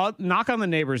knock on the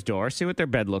neighbor's door, see what their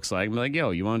bed looks like, and be like, yo,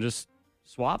 you want to just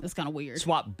swap? That's kind of weird.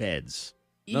 Swap beds.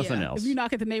 Nothing else. If you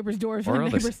knock at the neighbor's door, or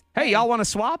others. Hey, y'all want to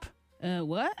swap?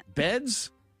 What? Beds?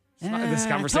 This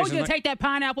conversation. I told you to take that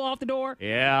pineapple off the door.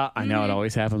 Yeah, I know. It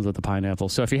always happens with the pineapple.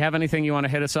 So if you have anything you want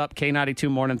to hit us up,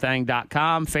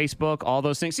 K92morningthang.com, Facebook, all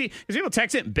those things. See, because people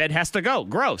text it, bed has to go.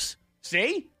 Gross.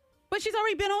 See? But she's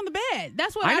already been on the bed.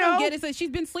 That's what I don't get. Is that she's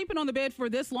been sleeping on the bed for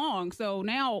this long. So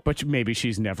now. But maybe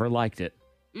she's never liked it.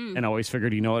 And always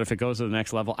figured, if it goes to the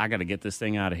next level, I got to get this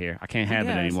thing out of here. I can't have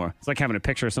it anymore. It's like having a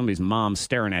picture of somebody's mom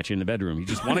staring at you in the bedroom. You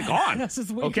just want it gone. That's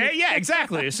just weird. Okay? Yeah,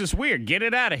 exactly. It's just weird. Get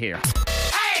it out of here.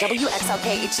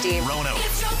 WXLK HD. Rono.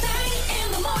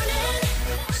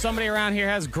 Somebody around here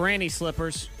has granny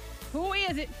slippers. Who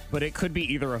is it? But it could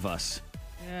be either of us.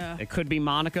 Yeah. It could be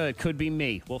Monica. It could be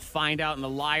me. We'll find out in the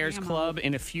Liars Club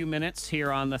in a few minutes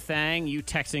here on The Thang. You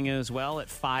texting as well at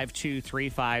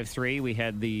 52353. We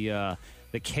had the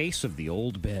case of the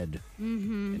old bed.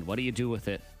 Mm-hmm. And what do you do with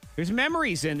it? There's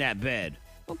memories in that bed.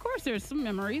 Of course, there's some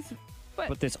memories.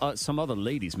 But there's some other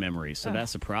ladies' memories, so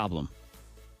that's a problem.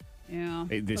 Yeah.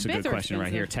 Hey, this is But a good beds are question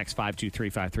right here. expensive. Text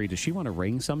 52353. Does she want a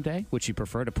ring someday? Would she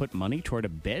prefer to put money toward a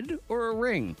bed or a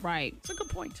ring? Right. That's a good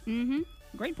point. Mm-hmm.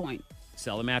 Great point.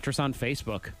 Sell a mattress on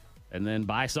Facebook and then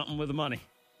buy something with the money.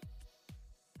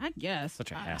 I guess.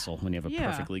 Such a hassle when you have a yeah.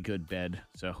 perfectly good bed.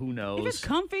 So who knows? If it's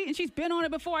comfy and she's been on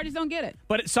it before, I just don't get it.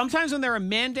 But sometimes when there are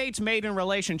mandates made in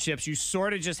relationships, you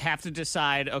sort of just have to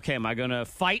decide, okay, am I going to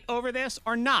fight over this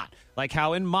or not? Like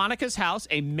how in Monica's house,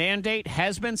 a mandate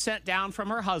has been sent down from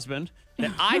her husband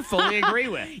that I fully agree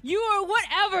with. You are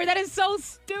whatever. That is so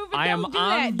stupid. I am Don't do on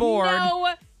that. board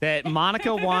No. that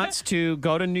Monica wants to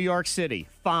go to New York City.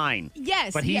 Fine.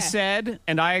 Yes, But he yes. said,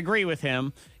 and I agree with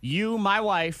him, you, my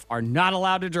wife, are not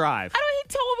allowed to drive. I know he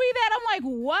told me that. I'm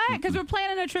like, what? Because we're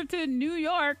planning a trip to New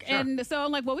York. Sure. And so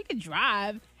I'm like, well, we could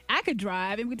drive. I could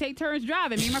drive and we could take turns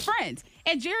driving, me and my friends.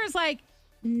 And Jared's like,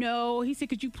 no. He said,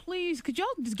 could y'all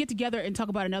just get together and talk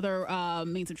about another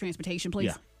means of transportation, please?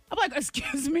 Yeah. I'm like,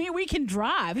 excuse me, we can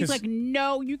drive. He's 'Cause like,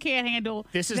 no, you can't handle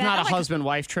This is that. not I'm a like,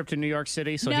 husband-wife trip to New York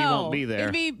City, so no, he won't be there.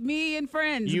 It'd be me and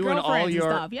friends, You and all girlfriends your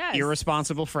stuff. Yes.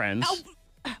 irresponsible friends.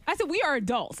 I said, we are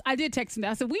adults. I did text him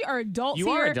that. I said, we are adults You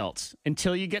here. are adults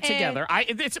until you get And- together.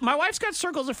 My wife's got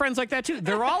circles of friends like that too.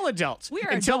 They're all adults. We are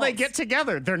until they adults. get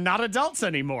together. They're not adults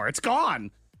anymore. It's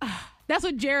gone. That's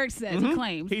what Jared says. He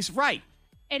claims. He's right.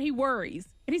 And he worries.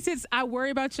 And he says, I worry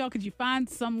about y'all. Could you find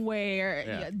somewhere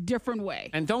Yeah. a different way?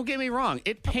 And don't get me wrong,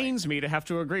 it pains me to have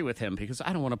to agree with him because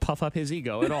I don't want to puff up his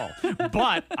ego at all.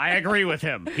 But I agree with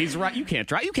him. He's right. You can't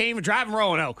drive. You can't even drive in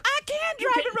Roanoke. I can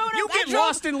drive in Roanoke. You get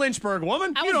lost in Lynchburg,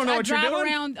 woman. You don't know what you're I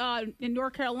doing. drive around in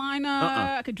North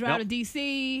Carolina. I could drive Nope. to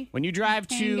D.C. When you drive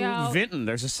hang to out. Vinton,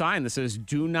 there's a sign that says,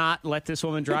 do not let this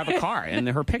woman drive a car. And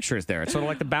her picture is there. It's sort of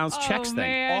like the bounce checks thing.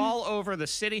 man. All over the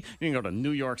city. You can go to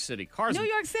New York City. Cars. New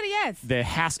York City, yes.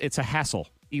 It's a hassle.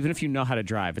 Even if you know how to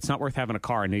drive, it's not worth having a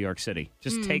car in New York City.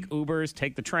 Just take Ubers,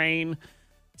 take the train,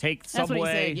 take That's what he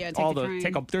subway. said, yeah, take the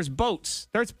train. There's boats.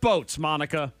 There's boats,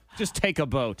 Monica. Just take a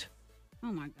boat.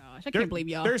 Oh, my gosh. I can't believe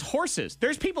y'all. There's horses.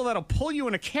 There's people that'll pull you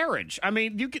in a carriage. I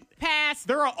mean, you can pass.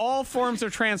 There are all forms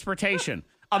of transportation.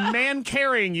 A man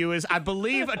carrying you is, I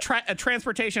believe, a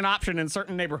transportation option in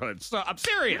certain neighborhoods. So I'm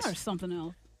serious. Or something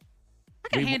else. I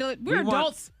can handle it. We're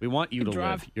adults. We want you We to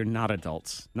drive. live. You're not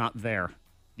adults. Not there.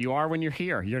 You are when you're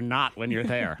here. You're not when you're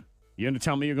there. You going to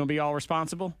tell me you're going to be all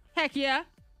responsible? Heck yeah.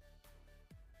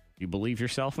 You believe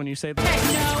yourself when you say that?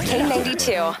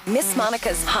 K92, Miss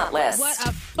Monica's Hot List. What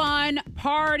a fun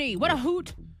party. What a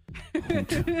hoot.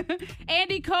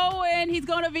 Andy Cohen, he's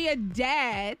going to be a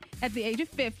dad at the age of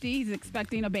 50. He's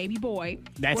expecting a baby boy.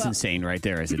 That's Well, insane right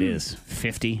there as it is.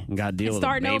 50 and got to deal It's with a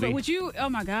starting baby. over. Would you? Oh,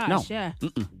 my gosh. No. Yeah.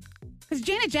 Because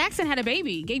Janet Jackson had a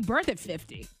baby, gave birth at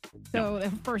 50. So,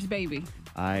 her first baby.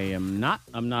 I'm not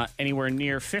anywhere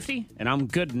near 50, and I'm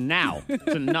good now.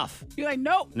 It's enough. You're like,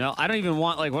 nope. No, I don't even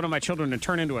want like one of my children to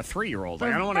turn into a 3-year-old.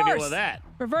 Like, I don't want to deal with that.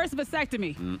 Reverse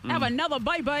vasectomy. Have another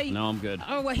baby. No, I'm good.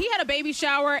 Oh well, he had a baby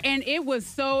shower and it was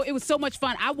so much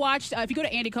fun. I watched. If you go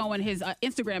to Andy Cohen, his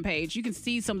Instagram page, you can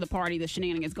see some of the party, the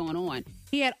shenanigans going on.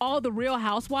 He had all the Real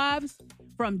Housewives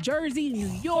from Jersey, New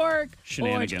York, Orange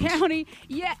Shenanigans. County.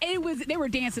 Yeah, it was. They were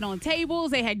dancing on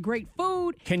tables. They had great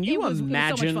food. Can you it was so much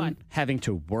imagine fun. having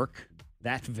to work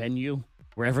that venue,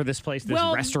 wherever this place, this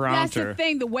Well, restaurant? that's or the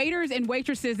thing. The waiters and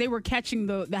waitresses, they were catching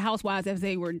the housewives as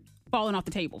they were falling off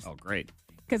the tables. Oh, great.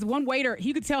 Because one waiter,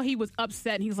 you could tell he was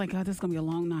upset, and he was like, "Oh, this is gonna be a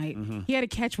long night." He had to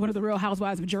catch one of the Real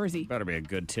Housewives of Jersey. Better be a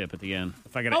good tip at the end.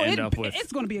 If I got to end up with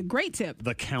it's gonna be a great tip.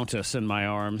 the Countess in my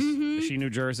arms. Is she New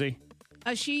Jersey?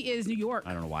 She is New York.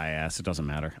 I don't know why I asked. It doesn't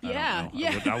matter. Yeah, I don't know.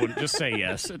 yeah. I would just say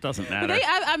yes. It doesn't But matter.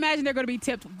 I imagine they're going to be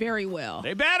tipped very well.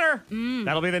 They better.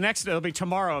 That'll be the next. It'll be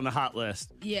tomorrow on the hot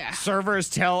list. Yeah. Servers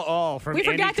tell all from We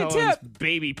Andy forgot to Cohen's tip.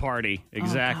 baby party.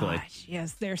 Exactly. Oh, gosh,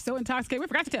 yes, they're so intoxicated. We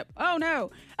forgot to tip. Oh,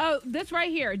 no. Oh, this right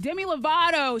here. Demi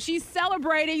Lovato. She's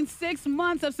celebrating 6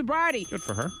 months of sobriety. Good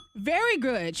for her. Very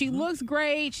good. She looks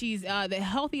great. She's the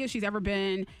healthiest she's ever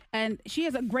been. And she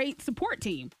has a great support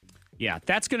team. Yeah,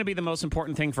 that's going to be the most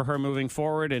important thing for her moving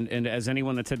forward. And as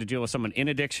anyone that's had to deal with someone in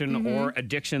addiction or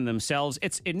addiction themselves,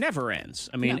 it never ends.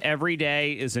 I mean, No. every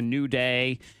day is a new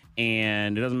day.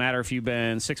 And it doesn't matter if you've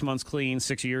been 6 months clean,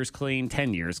 6 years clean,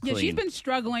 10 years clean. Yeah, she's been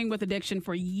struggling with addiction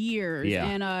for years. Yeah.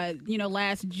 And,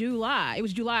 last July, it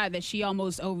was July that she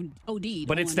almost OD'd.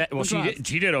 But it's that, well, she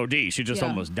did OD. She just Yeah.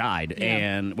 almost died. Yeah.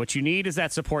 And what you need is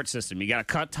that support system. You got to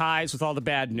cut ties with all the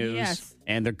bad news. Yes.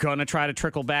 And they're going to try to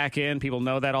trickle back in. People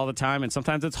know that all the time. And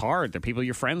sometimes it's hard. They're people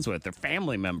you're friends with. They're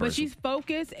family members. But she's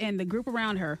focused, and the group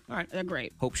around her, all right, they're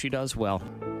great. Hope she does well.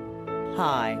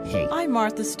 Hi, Hey. I'm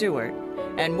Martha Stewart,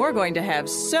 and we're going to have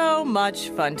so much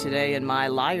fun today in my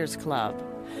Liars Club.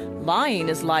 Lying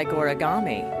is like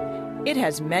origami. It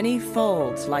has many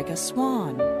folds like a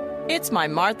swan. It's my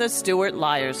Martha Stewart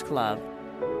Liars Club.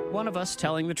 One of us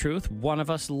telling the truth, one of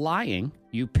us lying.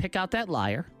 You pick out that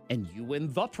liar, and you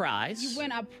win the prize. You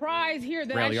win a prize here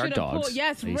that Rail I Yard should have Dogs. pulled.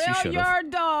 Yes, At least you Rail should've. Yard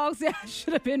Dogs. I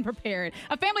should have been prepared.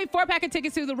 A family 4-pack of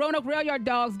tickets to the Roanoke Rail Yard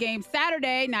Dogs game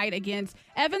Saturday night against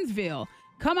Evansville.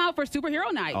 Come out for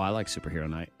Superhero Night. Oh, I like Superhero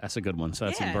Night. That's a good one. So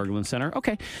that's in Yeah. Berglund Center.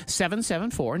 Okay.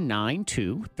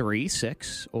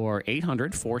 774-9236 or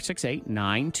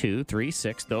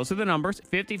 800-468-9236. Those are the numbers.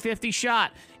 50-50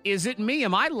 shot. Is it me?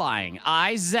 Am I lying?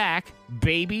 I, Zach,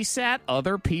 babysat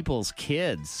other people's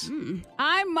kids.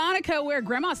 I'm Monica. Wear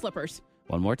grandma slippers.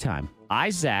 One more time. I,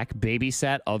 Zach,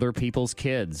 babysat other people's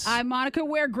kids. I'm Monica.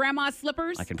 Wear grandma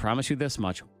slippers. I can promise you this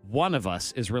much. One of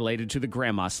us is related to the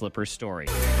grandma slippers story.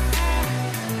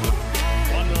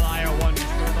 One liar, one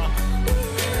slipper.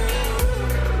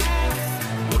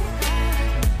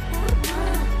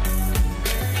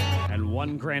 And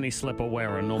one granny slipper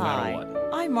wearer, no matter what.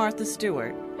 I'm Martha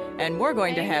Stewart, and we're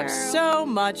going to have so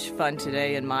much fun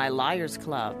today in my Liars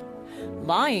Club.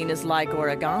 Lying is like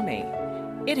origami.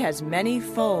 It has many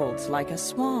folds like a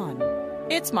swan.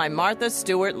 It's my Martha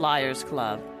Stewart Liars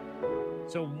Club.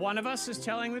 So one of us is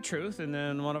telling the truth, and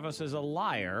then one of us is a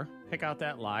liar. Pick out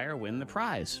that liar, win the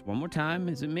prize. One more time,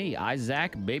 is it me? I,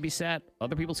 Zach, babysat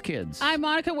other people's kids. I'm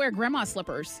Monica. Wear grandma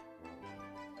slippers.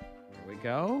 Here we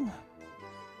go.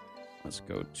 Let's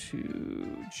go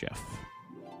to Jeff.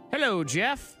 Hello,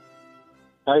 Jeff.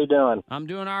 How you doing? I'm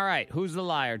doing all right. Who's the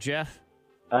liar, Jeff?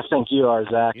 I think you are,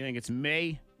 Zach. You think it's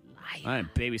me? I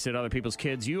didn't babysit other people's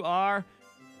kids. You are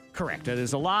correct. That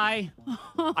is a lie.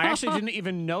 I actually didn't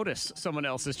even notice someone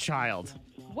else's child.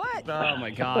 What? Oh,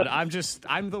 my God. I'm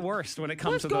the worst when it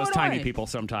comes What's to those going tiny on? people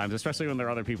sometimes, especially when they're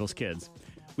other people's kids.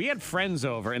 We had friends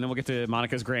over, and then we'll get to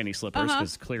Monica's granny slippers,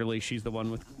 because clearly she's the one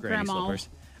with granny Grandma. slippers.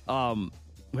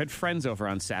 We had friends over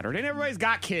on Saturday, and everybody's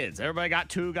got kids. Everybody got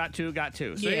two.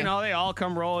 So, Yeah. they all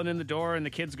come rolling in the door, and the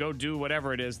kids go do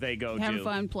whatever it is they go do. Having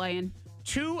fun playing.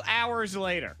 2 hours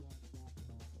later,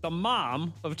 the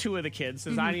mom of two of the kids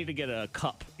says, I need to get a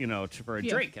cup, for a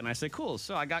Yeah. drink. And I say, cool.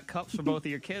 So I got cups for both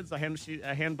of your kids. I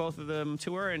hand both of them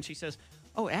to her, and she says,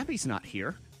 oh, Abby's not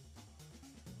here.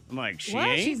 I'm like, she What?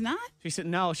 ain't? She's not? She said,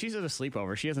 no, she's at a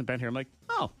sleepover. She hasn't been here. I'm like,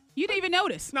 oh. You didn't even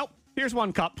notice. Nope. Here's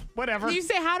one cup. Whatever. Did you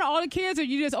say hi to all the kids, or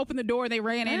you just opened the door and they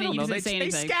ran I in don't and you know. just didn't say They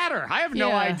anything? scatter. I have no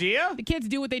Yeah. idea. The kids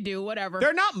do what they do, whatever.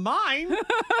 They're not mine.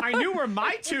 I knew where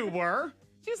my two were.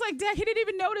 She's like, Dad, he didn't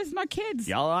even notice my kids.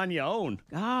 Y'all on your own.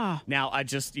 Ah. Now, I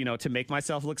just, to make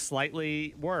myself look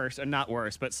slightly worse, and not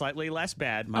worse, but slightly less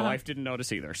bad, my wife didn't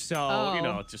notice either. So,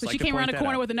 just so like she to came around point the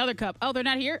corner that out. with another cup. Oh, they're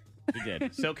not here? She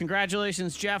did. So,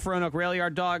 congratulations, Jeff. Roanoke Rail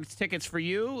Yard Dogs tickets for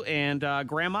you. And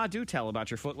Grandma, do tell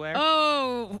about your footwear.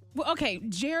 Oh, well, okay.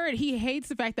 Jared, he hates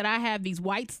the fact that I have these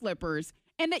white slippers.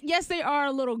 And that, yes, they are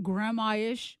a little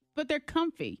grandma-ish, but they're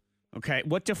comfy. Okay.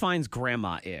 What defines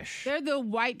grandma-ish? They're the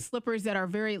white slippers that are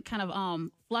very kind of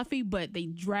fluffy, but they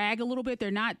drag a little bit.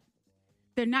 They're not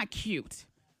cute.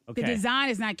 Okay. The design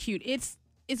is not cute. It's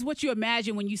what you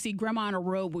imagine when you see grandma in a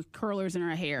robe with curlers in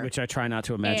her hair. Which I try not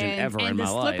to imagine ever in my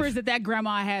the life. slippers that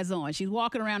grandma has on. She's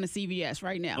walking around in CVS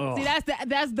right now. Ugh.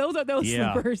 See, those are those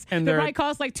Yeah. slippers. And They they're- might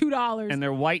cost like $2. And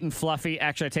they're white and fluffy.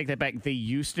 Actually, I take that back. They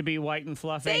used to be white and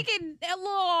fluffy. They get a little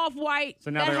off-white.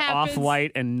 So now That they're happens.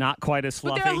 off-white and not quite as But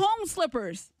fluffy. they're home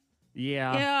slippers.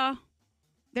 Yeah. Yeah.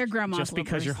 They're grandma Just slippers.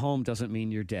 because you're home doesn't mean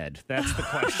you're dead. That's the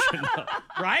question.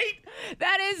 Right?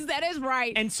 That is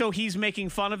right. And so he's making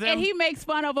fun of them? And he makes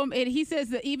fun of them, and he says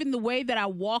that even the way that I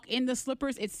walk in the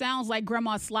slippers, it sounds like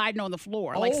grandma sliding on the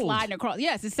floor, like Old. sliding across.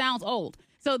 Yes, it sounds old.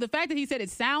 So the fact that he said it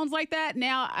sounds like that,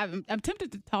 now I'm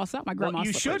tempted to toss out my grandma Well,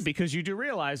 you slippers. should, because you do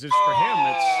realize it's for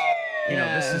him.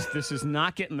 It's this is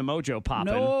not getting the mojo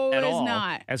popping No, at it's all.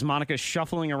 not. As Monica's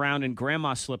shuffling around in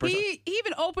grandma slippers. He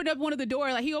even opened up one of the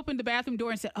doors, like he opened the bathroom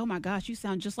door and said, "Oh my gosh, you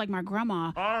sound just like my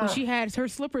grandma when she had her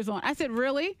slippers on." I said,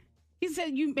 "Really?" He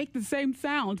said, "You make the same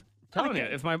sound." Telling you,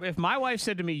 if my wife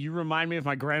said to me, "You remind me of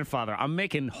my grandfather," I'm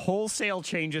making wholesale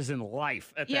changes in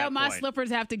life at that Yeah, my point. slippers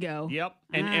have to go. Yep.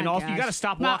 And also, you got to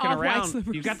stop My walking off-white around.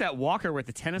 slippers. You got that walker with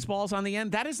the tennis balls on the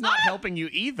end. That is not helping you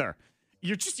either.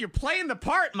 You're playing the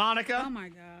part, Monica. Oh my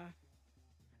god.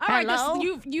 All right,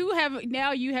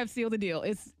 you have sealed the deal.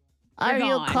 Are they're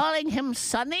you gone. calling him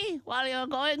Sonny while you're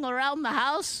going around the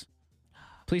house?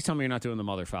 Please tell me you're not doing the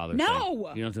mother-father No.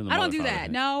 thing. You're not doing the I don't do mother-father that,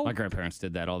 thing. no. My grandparents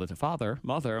did that all the time. Father,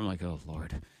 mother. I'm like, oh,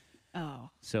 Lord. Oh.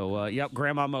 So, yep,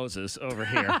 Grandma Moses over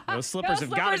here. Those slippers Those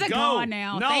have got to slippers go. are gone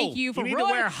now. No, Thank you for need to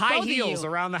ruining wear high both of heels you.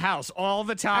 around the house all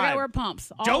the time. I gotta wear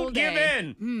pumps all Don't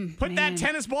day. give in. Put that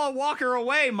tennis ball walker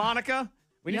away, Monica.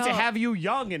 We need to have you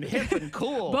young and hip and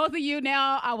cool. Both of you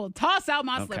now, I will toss out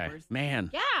my Okay. slippers. Man.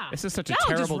 Yeah. This is such a Y'all just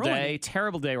terrible ruined day. it.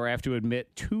 Terrible day where I have to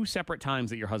admit 2 separate times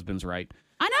that your husband's right.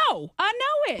 I know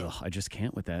it. Ugh, I just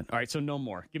can't with that. All right, so no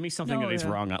more. Give me something No, that he's yeah.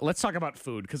 wrong on. Let's talk about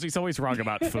food because he's always wrong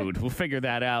about food. We'll figure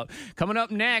that out. Coming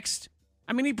up next,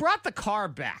 I mean, he brought the car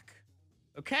back,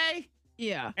 okay?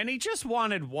 Yeah. And he just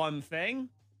wanted one thing.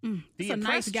 Do he's you a press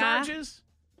nice guy. charges?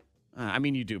 I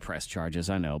mean, you do press charges,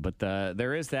 I know, but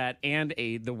there is that and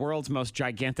the world's most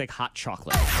gigantic hot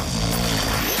chocolate.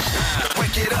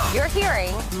 Wake it up. You're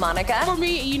hearing Monica For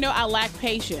me, I lack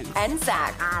patience. and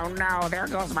Zach. Oh, no, there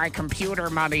goes my computer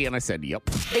money. And I said, yep.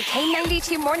 The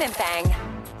K92 Morning Thang.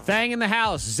 Thang in the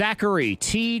house, Zachary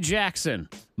T. Jackson,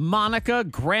 Monica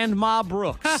Grandma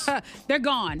Brooks. They're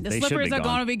gone. The They should slippers be are gone.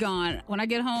 going to be gone when I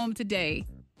get home today.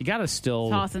 You got to still,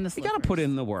 Toss in the you got to put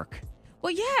in the work.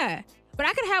 Well, yeah. But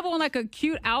I could have on like a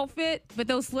cute outfit, but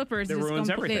those slippers It ruins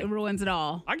everything. It ruins it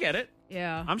all. I get it.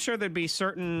 Yeah. I'm sure there'd be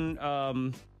certain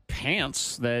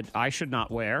pants that I should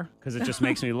not wear because it just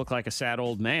makes me look like a sad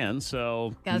old man.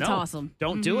 So Gotta no, toss 'em.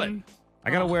 Don't do it. I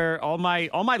gotta wear all my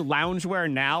loungewear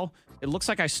now. It looks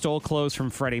like I stole clothes from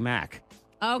Freddie Mac.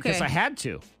 Okay. Because I had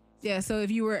to. Yeah, so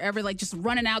if you were ever like just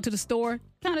running out to the store,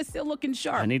 kind of still looking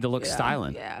sharp. I need to look Yeah,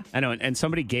 styling. Yeah. I know, and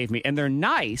somebody gave me, and they're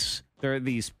nice. They're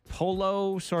these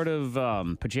polo sort of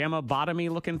pajama bottomy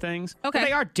looking things. Okay. But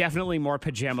they are definitely more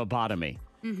pajama bottomy.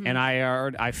 Mhm. And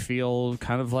I feel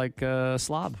kind of like a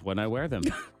slob when I wear them.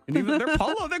 And even they're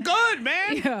polo, they're good,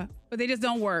 man. Yeah, but they just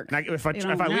don't work. And if I They don't-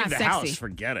 leave they're the not sexy. house,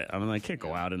 forget it. I mean, I can't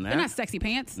go out in that. They're not sexy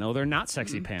pants. No, they're not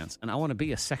sexy pants. And I want to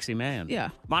be a sexy man. Yeah.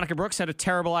 Monica Brooks had a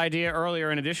terrible idea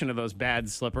earlier, in addition to those bad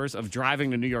slippers, of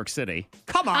driving to New York City.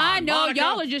 Come on, I know Monica.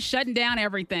 y'all are just shutting down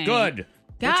everything. Good.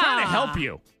 We're trying to God. help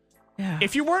you. Yeah.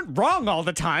 If you weren't wrong all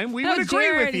the time, we No, would agree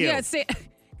Jared, with you. Yeah, because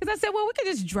I said, well, we could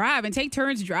just drive and take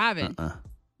turns driving.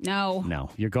 No.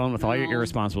 No, you're going with all your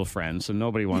irresponsible friends, so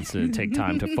nobody wants to take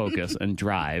time to focus and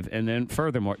drive. And then,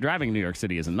 furthermore, driving in New York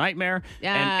City is a nightmare.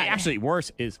 Yeah. And actually,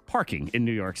 worse is parking in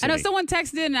New York I City. know someone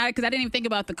texted in because I didn't even think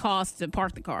about the cost to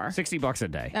park the car. $60 a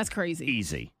day. That's crazy.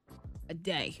 Easy. A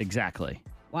day. Exactly.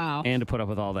 Wow. And to put up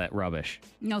with all that rubbish.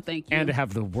 No, thank you. And to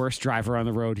have the worst driver on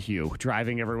the road, you,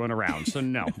 driving everyone around. So,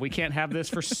 no, we can't have this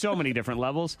for so many different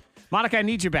levels. Monica, I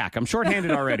need you back. I'm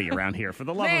shorthanded already around here, for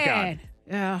the love of God. Man.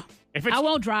 Yeah. If it's, I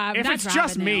won't drive. If Not it's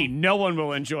just driving me, now. no one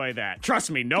will enjoy that. Trust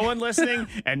me, no one listening,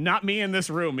 and not me in this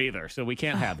room either. So we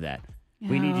can't have that.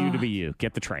 We need you to be you.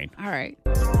 Get the train. All right.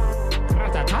 What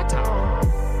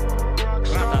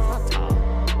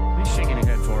are you shaking your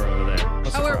head for over there?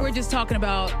 What's the problem? We're just talking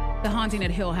about The Haunting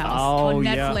at Hill House Oh, on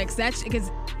yeah. Netflix. That's because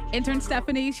intern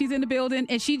Stephanie, she's in the building,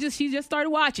 and she just started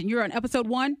watching. You're on episode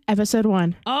 1? Episode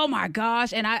 1. Oh, my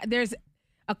gosh. And there's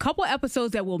a couple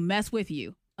episodes that will mess with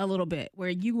you a little bit, where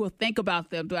you will think about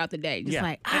them throughout the day. Just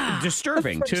like, And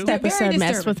disturbing, too. First episode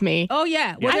messed disturbing. with me. Oh,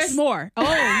 yeah. Well, Yes. there's more. Oh,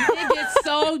 it gets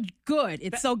so good.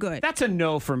 It's so good. That's a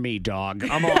no for me, dog.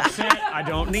 I'm all set. I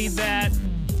don't need that.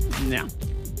 No.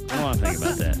 I don't want to think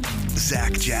about that.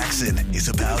 Zach Jackson is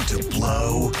about to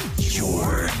blow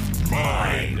your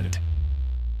mind.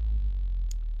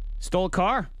 Stole a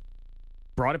car.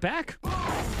 Brought it back.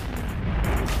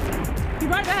 He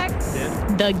brought it back.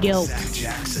 The guilt. Zach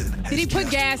Jackson Did he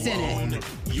put gas in it?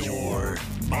 your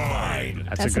mind.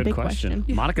 That's a good big question.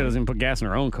 Monica doesn't put gas in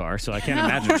her own car, so I can't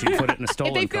imagine she'd put it in a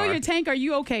stolen If they fill car. your tank, are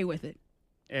you okay with it?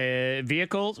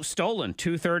 Vehicle stolen.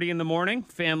 2:30 in the morning.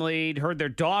 Family heard their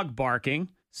dog barking.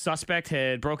 Suspect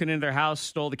had broken into their house,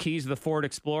 stole the keys to the Ford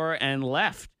Explorer, and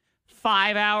left.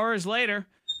 5 hours later,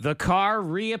 the car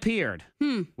reappeared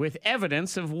with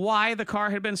evidence of why the car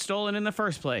had been stolen in the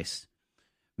first place.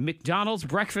 McDonald's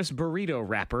breakfast burrito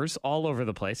wrappers all over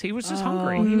the place. He was just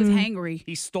hungry. Oh, he was hangry.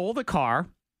 He stole the car,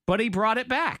 but he brought it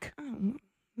back.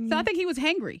 So I think he was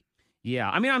hangry. Yeah,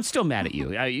 I mean, I'm still mad at you.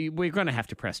 We're going to have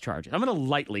to press charges. I'm going to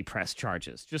lightly press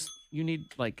charges. Just, you need,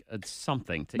 like,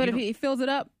 something to... But you if he fills it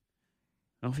up,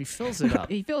 Oh, if he fills it up.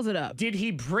 He fills it up. Did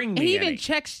he bring me And he even any?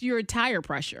 checks your tire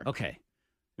pressure. Okay.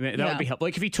 That would be helpful.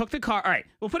 Like if he took the car. All right,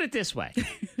 we'll put it this way.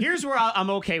 Here's where I'm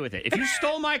okay with it. If you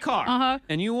stole my car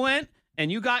and you went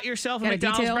and you got yourself a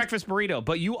McDonald's breakfast burrito,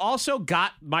 but you also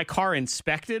got my car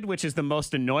inspected, which is the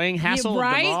most annoying hassle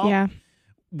of them all. Yeah.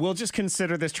 We'll just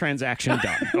consider this transaction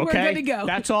done. Okay, We're good to go.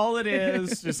 That's all it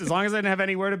is. Just as long as I didn't have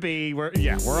anywhere to be, we're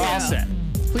all set.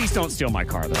 Please don't steal my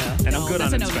car, though. And I'm good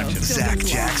on inspection. Zach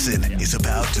Jackson is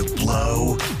about to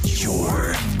blow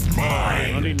your I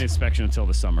don't mind. need an inspection until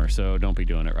the summer, so don't be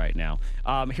doing it right now.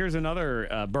 Here's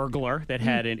another burglar that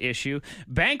had an issue.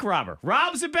 Bank robber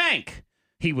robs a bank.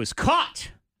 He was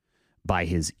caught by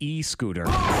his e-scooter.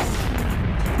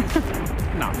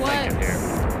 Not thinking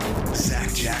here.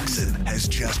 Zach Jackson has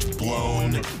just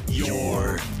blown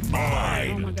your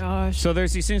mind. Oh my gosh. So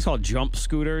there's these things called jump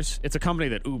scooters. It's a company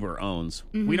that Uber owns.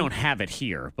 We don't have it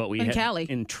here, but we In have Cali.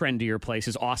 in trendier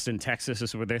places. Austin, Texas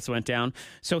is where this went down.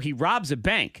 So he robs a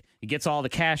bank. He gets all the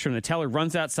cash from the teller,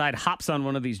 runs outside, hops on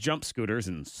one of these jump scooters,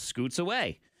 and scoots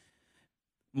away.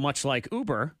 Much like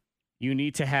Uber, you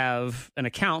need to have an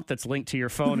account that's linked to your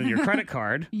phone and your credit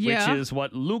card, Yeah. which is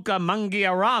what Luca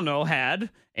Mangiarano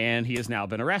had, and he has now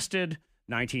been arrested,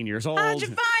 19 years old. How'd you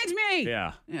find me?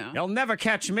 Yeah. Yeah. You'll never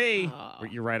catch me.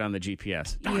 You're right on the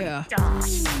GPS. Yeah.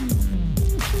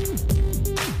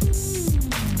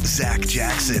 Zach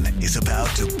Jackson is about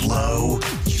to blow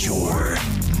your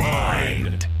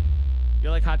mind. You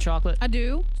like hot chocolate? I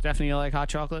do. Stephanie, you like hot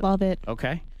chocolate? Love it.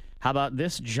 Okay. How about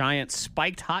this giant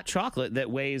spiked hot chocolate that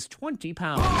weighs 20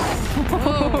 pounds?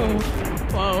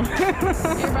 Whoa.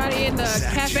 Everybody in the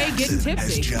Zach cafe getting Jackson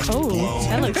has tipsy. just Oh, blown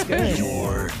that looks good.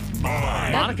 your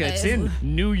mind. Monica, it's in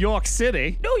New York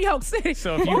City. New York City.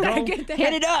 So if you go, Get that.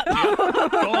 Hit it up.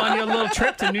 go on your little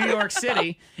trip to New York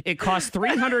City, it costs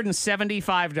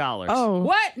 $375. Oh.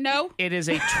 What? No. It is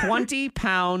a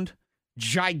 20-pound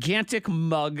gigantic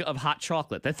mug of hot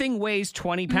chocolate. The thing weighs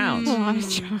 20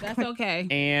 pounds. That's okay.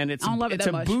 And it's I don't love it it's that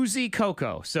a much. boozy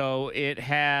cocoa. So it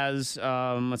has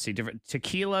let's see, different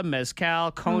tequila,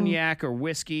 mezcal, cognac, or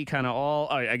whiskey, kind of all,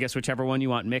 I guess whichever one you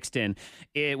want mixed in.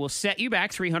 It will set you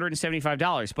back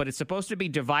 $375, but it's supposed to be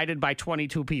divided by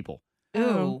 22 people.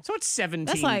 Ooh. So it's $17.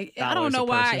 That's like, I don't know a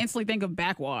why I person. instantly think of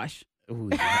backwash. Ooh,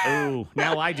 ooh,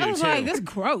 now I do I was too. like, this is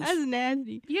gross. That's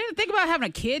nasty. You didn't think about having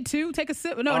a kid too? Take a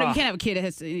sip. No, you can't have a kid that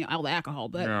has all the alcohol,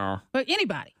 but No. but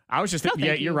anybody. I was just No, thinking,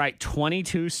 thank you're you. right.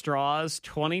 22 straws,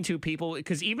 22 people.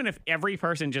 Because even if every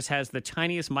person just has the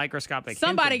tiniest microscopic,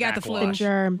 Somebody hint got of the flu. backwash- And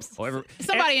germs. Oh,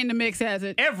 Somebody in the mix has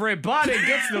it. Everybody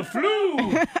gets the flu.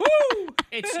 Woo!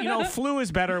 It's flu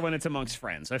is better when it's amongst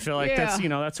friends. I feel like Yeah.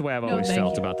 that's the way I've always thank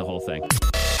felt you. about the whole thing.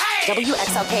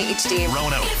 WXLK HD.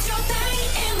 Rono. It's your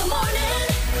thing in the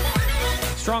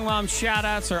morning. Strong Mom shout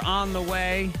outs are on the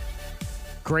way.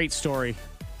 Great story.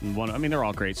 They're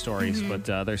all great stories, but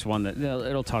there's one that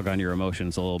it'll tug on your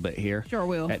emotions a little bit here. Sure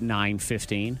will. At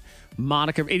 9:15.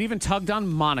 Monica, it even tugged on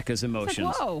Monica's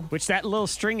emotions, whoa. which that little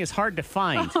string is hard to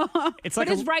find. It's But like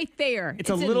it's right there. It's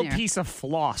a in little there. piece of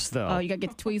floss, though. Oh, you got to get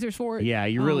the tweezers for it? Yeah,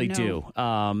 you Oh, really no. do.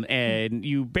 And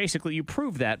you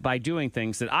prove that by doing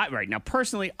things that right now,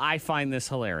 personally, I find this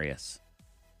hilarious.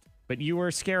 But you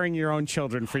were scaring your own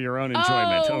children for your own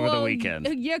enjoyment over the weekend.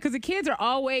 Yeah, because the kids are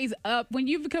always up. When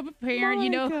you become a parent,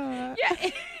 God. yeah,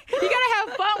 you got to have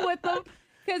fun with them.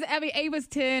 Because, Ava's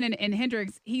 10 and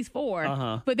Hendrix, he's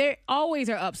 4. But they always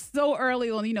are up so early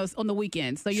on the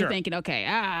weekends. So you're Sure. thinking, okay,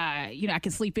 I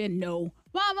can sleep in. No,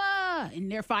 mama. And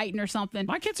they're fighting or something.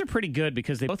 My kids are pretty good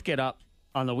because they both get up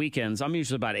on the weekends. I'm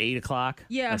usually about 8 o'clock.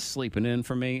 Yeah. That's sleeping in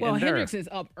for me. Well, and they're- Hendrix is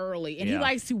up early, and he Yeah.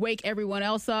 likes to wake everyone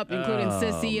else up, including Oh,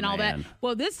 Sissy and all that. man.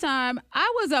 Well, this time I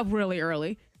was up really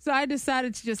early, so I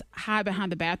decided to just hide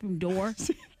behind the bathroom door.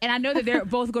 And I know that they're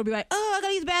both going to be like, "Oh, I got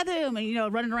to use the bathroom,"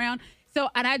 and running around. So,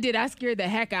 and I did. I scared the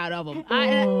heck out of them.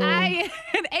 And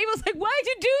Ava was like, "Why'd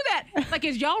you do that?" Like,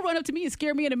 as y'all run up to me and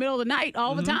scare me in the middle of the night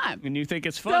all the time. And you think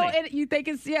it's So funny. you think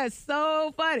it's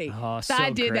so funny. Oh, so so I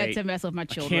did great. that to mess with my I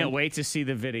children. can't wait to see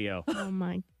the video. Oh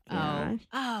my gosh.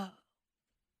 Oh.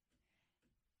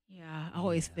 Yeah, I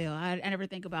always feel. I never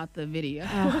think about the video.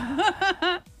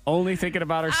 Only thinking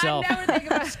about herself. I never think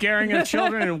about Scaring her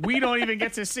children, and we don't even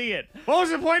get to see it. What was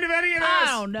the point of any of this? I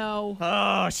don't know.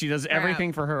 Oh, she does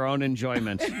everything for her own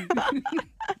enjoyment.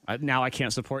 Now I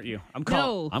can't support you. I'm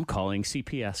calling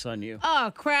CPS on you.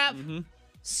 Oh, crap.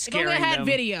 If Scaring only I had them.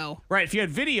 video. Right, if you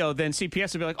had video, then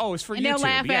CPS would be like, "Oh, it's for And they'll YouTube.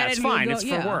 laugh Yeah, at it's it and fine. we'll It's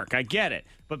go- for yeah. work. I get it."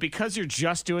 But because you're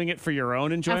just doing it for your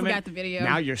own enjoyment, forgot the video.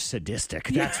 now you're sadistic.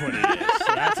 That's what it is.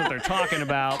 So that's what they're talking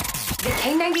about. The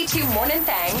K92 Morning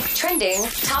Thang trending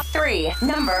top 3.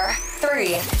 Number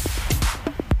 3.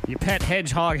 Your pet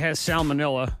hedgehog has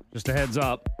salmonella. Just a heads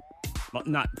up. Well,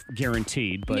 not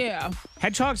guaranteed, but Yeah.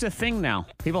 hedgehog's a thing now.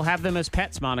 People have them as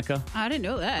pets, Monica. I didn't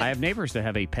know that. I have neighbors that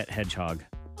have a pet hedgehog.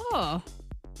 Oh.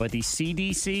 But the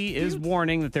CDC is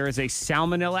warning that there is a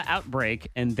salmonella outbreak,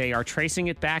 and they are tracing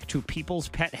it back to people's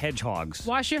pet hedgehogs.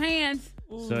 Wash your hands.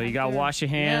 So you got to wash your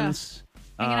hands.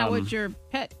 Yeah. Hanging out with your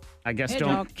pet. I guess hedgehog.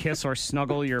 don't kiss or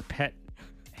snuggle your pet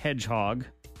hedgehog.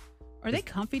 Are they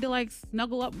comfy to like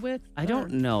snuggle up with? I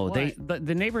don't know. what?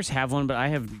 The neighbors have one, but I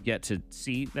have yet to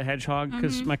see the hedgehog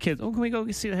because my kids. Oh, can we go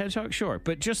see the hedgehog? Sure,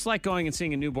 but just like going and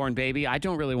seeing a newborn baby, I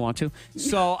don't really want to.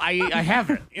 So I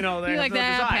haven't. You know, You like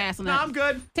that? I'll pass on No, that. I'm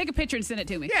good. Take a picture and send it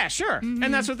to me. Yeah, sure.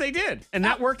 And that's what they did, and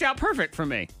that worked out perfect for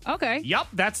me. Okay. Yep,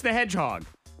 that's the hedgehog.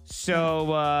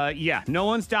 So yeah, no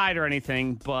one's died or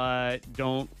anything, but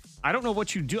I don't know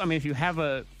what you do. I mean, if you have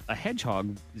a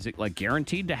hedgehog, is it like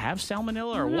guaranteed to have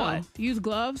salmonella or what? Use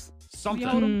gloves.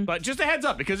 Something. But just a heads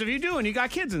up, because if you do and you got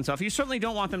kids and stuff, you certainly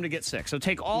don't want them to get sick. So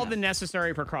take all the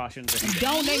necessary precautions.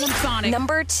 Don't name them Sonic.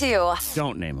 Number 2.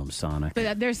 Don't name them Sonic.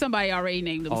 But there's somebody already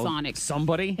named them Sonic.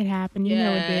 Somebody? It happened. You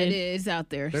know it Yeah, did. it is out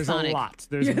there. There's Sonic. a lot.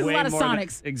 There's a way lot of more than-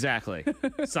 Sonics. Exactly.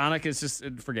 Sonic is just,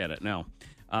 forget it. No.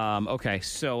 Okay,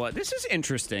 so this is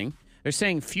interesting. They're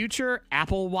saying future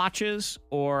Apple Watches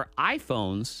or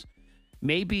iPhones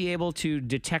may be able to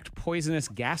detect poisonous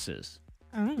gases.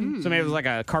 Oh. So maybe it was like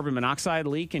a carbon monoxide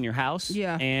leak in your house.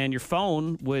 Yeah. And your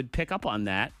phone would pick up on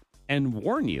that and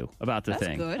warn you about the That's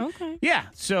thing. good. Okay. Yeah.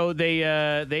 So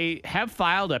they have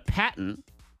filed a patent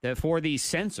for these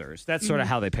sensors. That's sort of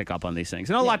how they pick up on these things.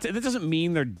 And that doesn't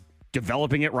mean they're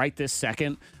developing it right this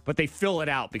second, but they fill it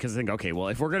out because they think, okay, well,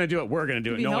 if we're going to do it, we're going to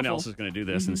do it. Be No one helpful. else is going to do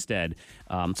this instead.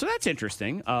 So that's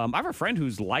interesting. I have a friend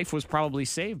whose life was probably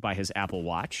saved by his Apple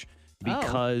Watch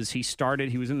because he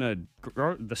was in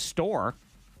the store,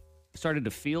 started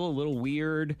to feel a little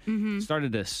weird,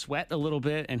 started to sweat a little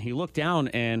bit, and he looked down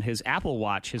and his Apple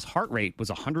Watch, his heart rate was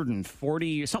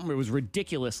 140 or something. It was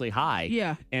ridiculously high.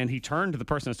 Yeah. And he turned to the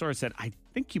person in the store and said, I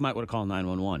think you might want to call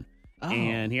 911.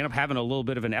 And he ended up having a little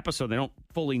bit of an episode. They don't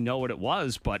fully know what it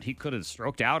was, but he could have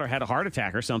stroked out or had a heart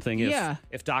attack or something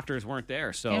if doctors weren't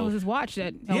there. So And it was his watch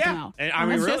that helped him out. And I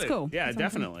mean, that's really, cool. yeah,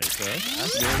 definitely. So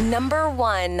that's good. Number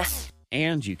 1.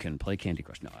 And you can play Candy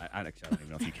Crush. No, I don't even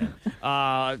know if you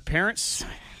can. Parents,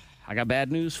 I got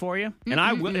bad news for you. And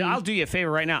I'll do you a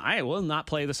favor right now. I will not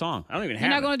play the song. I don't even have You're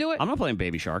not it. gonna do it? I'm not playing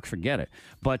Baby Shark. Forget it.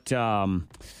 But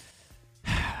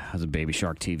there's a Baby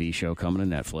Shark TV show coming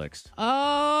to Netflix.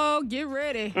 Oh, get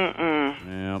ready.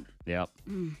 Yep. They're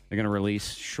going to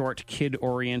release short,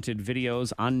 kid-oriented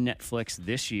videos on Netflix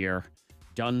this year,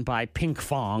 done by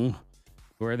Pinkfong,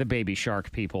 who are the Baby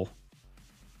Shark people.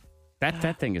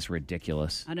 That thing is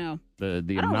ridiculous. I know. The I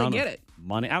don't amount really of get it.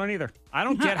 money. I don't either. I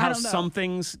don't get I how don't know. some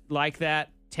things like that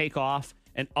take off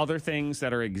and other things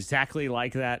that are exactly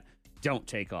like that don't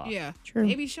take off. Yeah. True.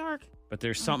 Baby Shark. But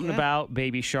there's something Okay. about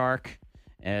Baby Shark.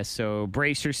 So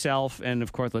brace yourself. And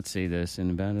of course, let's see this.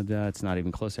 And it's not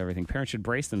even close to everything. Parents should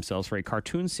brace themselves for a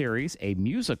cartoon series, a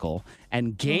musical,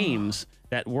 and games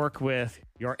that work with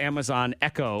your Amazon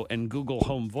Echo and Google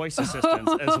Home voice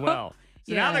assistants as well.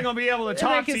 So now Yeah. they're going to be able to They're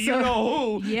talk to making you some-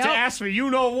 know who Yep. to ask for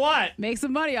you know what. Make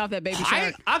some money off that Baby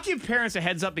Shark. I'll give parents a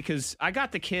heads up because I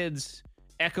got the kids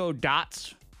Echo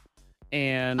Dots,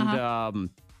 and I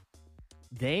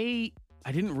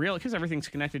didn't realize because everything's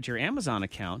connected to your Amazon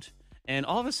account. And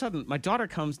all of a sudden, my daughter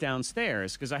comes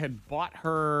downstairs because I had bought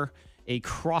her a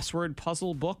crossword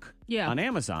puzzle book on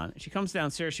Amazon. She comes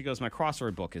downstairs. She goes, "My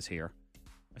crossword book is here."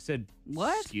 I said,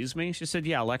 "What? Excuse me?" She said,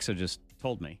 "Yeah, Alexa just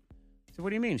told me." I said, "What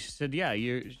do you mean?" She said, "Yeah,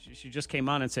 she just came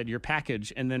on and said your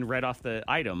package and then read off the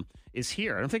item is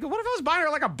here." And I'm thinking, what if I was buying her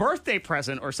like a birthday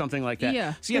present or something like that?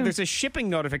 Yeah. So there's a shipping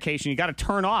notification you got to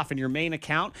turn off in your main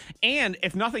account. And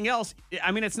if nothing else,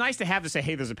 I mean, it's nice to have to say,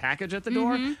 hey, there's a package at the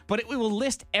door, but it will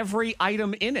list every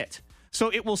item in it. So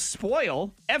it will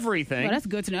spoil everything. Well, that's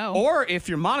good to know. Or if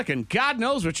you're Monica, and God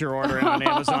knows what you're ordering on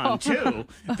Amazon too.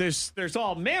 There's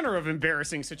all manner of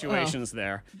embarrassing situations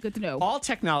there. Good to know. All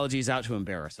technology is out to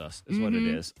embarrass us, is what it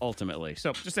is, ultimately.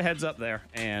 So just a heads up there,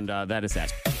 and that is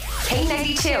that.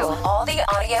 K92, all the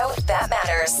audio that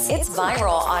matters. It's viral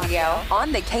audio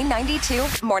on the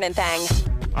K92 Morning Thang.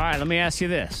 All right, let me ask you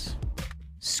this.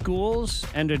 Schools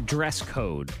and a dress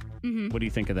code. What do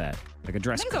you think of that? Like a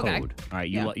dress That's code. okay. All right,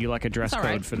 Yeah. you like a dress That's all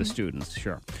code right. for the students,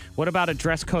 sure. What about a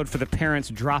dress code for the parents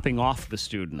dropping off the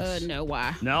students? No,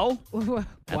 why? No? Why?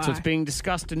 That's what's being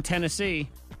discussed in Tennessee.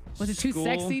 Was it too School-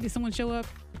 sexy? Did someone show up?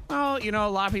 Well, you know, a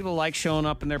lot of people like showing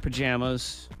up in their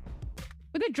pajamas,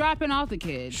 But they're dropping off the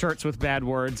kids. shirts with bad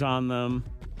words on them,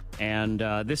 And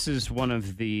this is one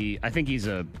of the, I think he's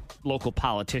a local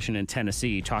politician in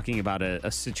Tennessee talking about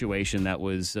a situation that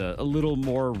was a little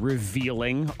more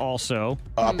revealing also.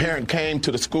 A parent came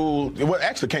to the school, well,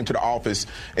 actually came to the office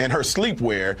in her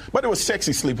sleepwear, but it was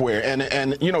sexy sleepwear.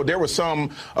 And you know, there were some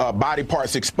body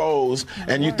parts exposed.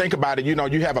 And you think about it, you know,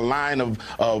 you have a line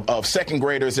of second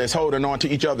graders that's holding on to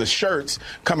each other's shirts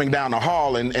coming down the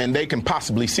hall, and they can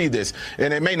possibly see this.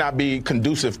 And it may not be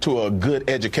conducive to a good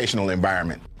educational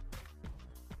environment.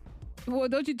 Well,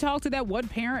 don't you talk to that one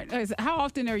parent? How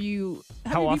often are you?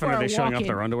 How often are they showing up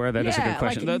their underwear? That is a good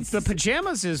question. Like the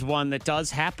pajamas is one that does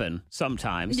happen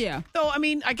sometimes. Yeah. Though, I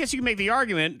mean, I guess you can make the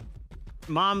argument,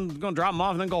 mom's going to drop them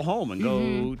off and then go home and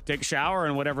go take a shower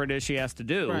and whatever it is she has to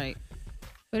do. Right.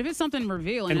 But if it's something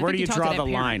revealing, and where do you draw the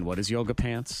parent. line? What is yoga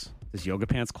pants? Does yoga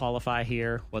pants qualify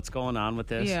here? What's going on with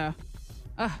this? Yeah.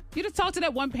 You just talk to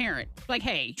that one parent. Like,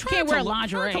 hey, you can't wear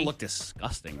lingerie. Try to look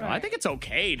disgusting, though. I think it's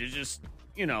okay to just,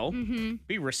 you know,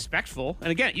 be respectful.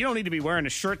 And again, you don't need to be wearing a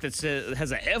shirt that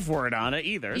has an F word on it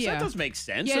either. So that does make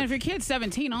sense. Yeah, and if your kid's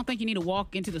 17, I don't think you need to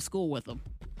walk into the school with them.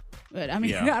 But, I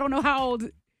mean, Yeah. I don't know how old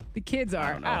the kids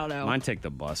are. I don't know. Mine take the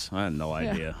bus. I have no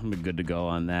idea. I'm good to go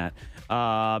on that.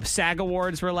 SAG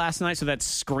Awards were last night, so that's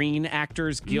Screen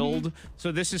Actors Guild.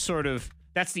 So this is sort of,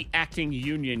 that's the acting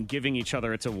union giving each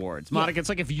other its awards. Monica, it's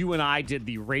like if you and I did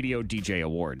the Radio DJ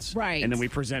Awards. Right. And then we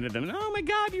presented them. Oh, my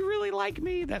God, you really like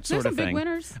me? That sort There's of some thing. big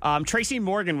winners. Tracy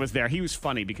Morgan was there. He was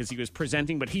funny because he was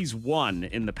presenting, but he's won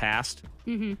in the past.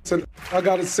 I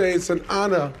got to say, it's an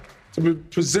honor to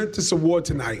present this award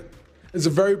tonight. It's a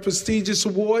very prestigious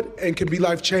award and can be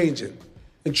life-changing.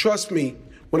 And trust me,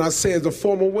 when I say as a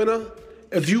former winner,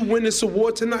 if you win this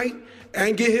award tonight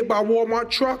and get hit by a Walmart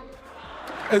truck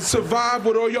and survive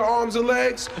with all your arms and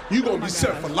legs, you're going to be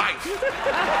set for life. You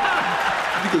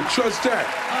can trust that.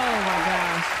 Oh, my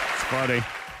gosh. It's funny.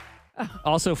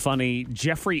 Also funny,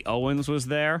 Jeffrey Owens was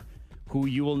there, who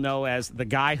you will know as the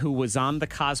guy who was on The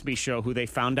Cosby Show, who they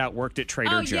found out worked at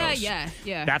Trader Joe's. Yeah.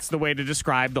 That's the way to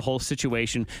describe the whole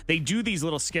situation. They do these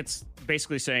little skits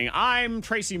basically saying, I'm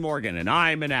Tracy Morgan and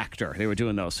I'm an actor. They were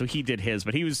doing those. So he did his,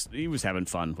 but he was having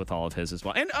fun with all of his as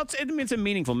well. And it's a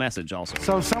meaningful message also.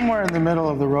 So somewhere in the middle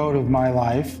of the road of my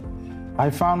life, I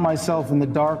found myself in the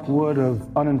dark wood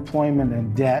of unemployment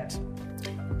and debt.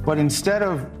 But instead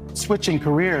of switching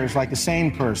careers like a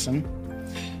sane person,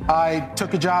 I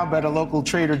took a job at a local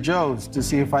Trader Joe's to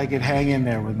see if I could hang in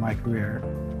there with my career.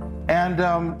 And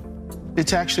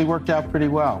it's actually worked out pretty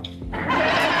well.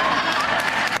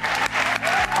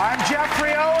 I'm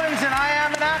Jeffrey Owens, and I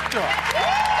am an actor.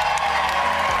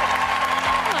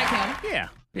 I like him.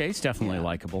 Yeah, he's definitely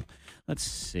likable. Let's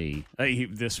see.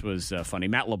 This was funny.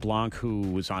 Matt LeBlanc, who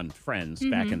was on Friends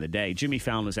back in the day, Jimmy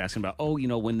Fallon was asking about,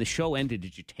 when the show ended,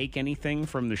 did you take anything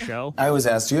from the show? I was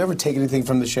asked, do you ever take anything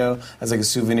from the show as like a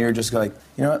souvenir? Just like,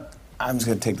 you know what? I'm just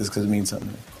going to take this because it means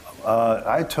something.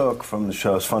 I took from the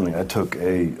show, it's funny, I took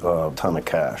a ton of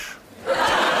cash.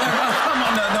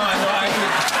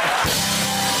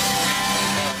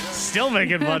 Still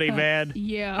making money, man.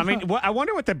 Yeah. I mean, I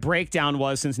wonder what the breakdown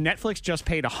was since Netflix just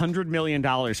paid $100 million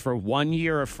for 1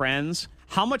 year of Friends.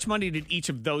 How much money did each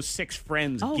of those 6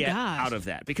 friends get out of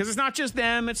that? Because it's not just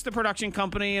them, it's the production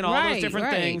company and all those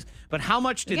different things. But how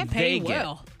much did they get?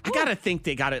 Well. I got to think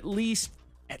they got at least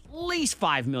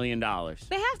 $5 million.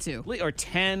 They have to. Or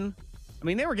 10. I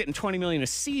mean, they were getting $20 million a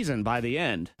season by the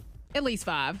end. At least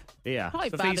 5. Yeah.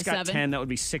 Probably so 5 if he's to got 7. 10, that would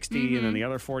be 60, and then the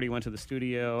other 40 went to the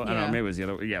studio. I don't know, maybe it was the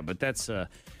other. Yeah, but that's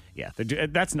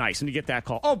that's nice. And you get that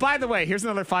call. Oh, by the way, here's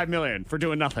another $5 million for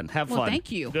doing nothing. Have fun. Well, thank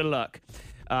you. Good luck.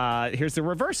 Here's the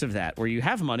reverse of that, where you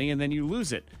have money and then you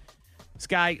lose it. This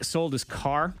guy sold his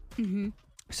car,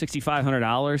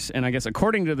 $6,500, and I guess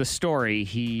according to the story,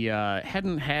 he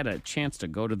hadn't had a chance to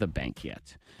go to the bank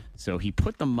yet. So he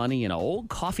put the money in an old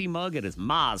coffee mug at his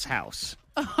ma's house.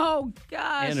 Oh,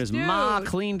 gosh, and his ma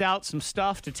cleaned out some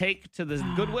stuff to take to the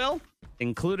Goodwill,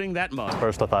 including that mug.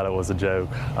 First, I thought it was a joke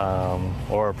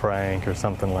or a prank or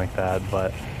something like that.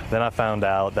 But then I found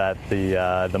out that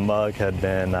the mug had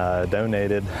been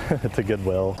donated to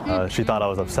Goodwill. She thought I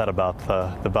was upset about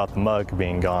the mug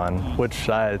being gone, which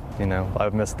I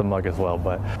missed the mug as well.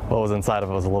 But what was inside of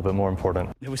it was a little bit more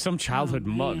important. It was some childhood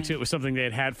mug, too. It was something they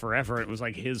had had forever. It was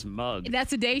like his mug.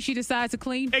 That's the day she decides to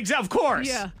clean? Of course.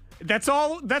 Yeah. That's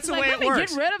all. That's the way it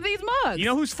works. Get rid of these mugs. You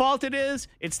know whose fault it is?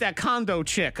 It's that condo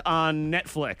chick on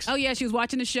Netflix. Oh yeah, she was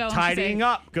watching the show. Tidying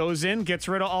up, goes in, gets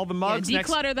rid of all the mugs.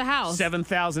 Declutter the house.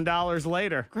 $7,000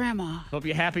 later. Grandma. Hope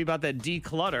you're happy about that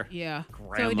declutter. Yeah.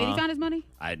 Grandma. So did he find his money?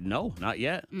 No, not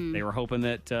yet. They were hoping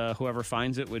that whoever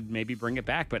finds it would maybe bring it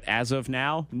back, but as of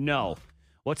now, no.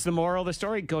 What's the moral of the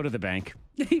story? Go to the bank.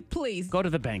 Please. Go to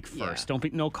the bank first. Don't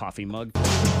be no coffee mug.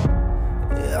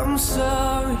 I'm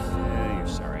sorry. Yeah, you're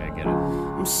sorry. I get it.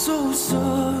 I'm so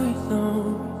sorry,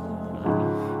 no.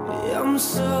 I'm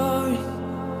sorry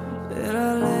that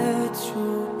I let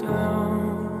you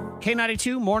down.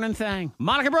 K92 Morning Thang.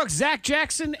 Monica Brooks, Zach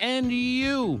Jackson, and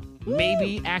you. Woo.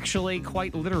 Maybe actually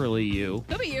quite literally you.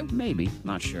 Could be you. Maybe.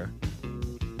 Not sure.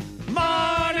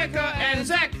 Monica and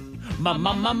Zach. Monica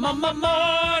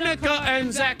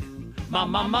and Zach.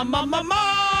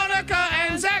 Monica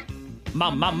and Zach.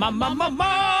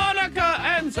 Monica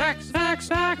and Zach. Zach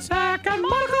and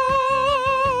Monica.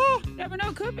 Never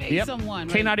know, could be someone.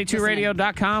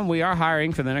 K92radio.com. We are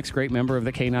hiring for the next great member of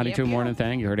the K92 Morning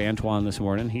Thang. You heard Antoine this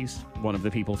morning. He's one of the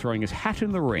people throwing his hat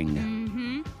in the ring.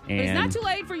 Mm-hmm. But it's not too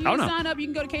late for you to sign up. You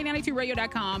can go to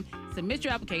K92radio.com, submit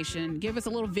your application, give us a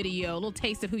little video, a little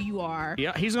taste of who you are.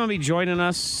 Yeah, he's going to be joining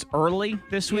us early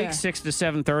this week, 6 to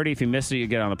 7:30. If you missed it, you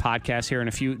get on the podcast here in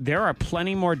a few. There are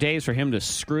plenty more days for him to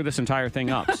screw this entire thing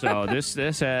up. So this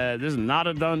is not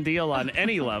a done deal on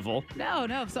any level. No.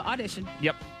 So audition.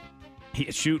 Yep.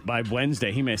 Shoot, by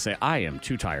Wednesday, he may say, I am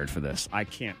too tired for this. I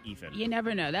can't even. You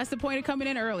never know. That's the point of coming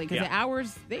in early, because the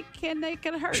hours, they can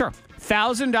hurt. Sure.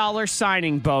 $1,000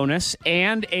 signing bonus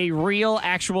and a real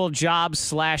actual job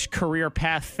 / career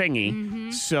path thingy.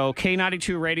 Mm-hmm. So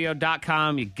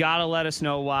K92radio.com. You got to let us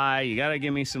know why. You got to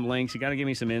give me some links. You got to give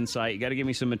me some insight. You got to give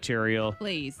me some material.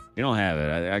 Please. You don't have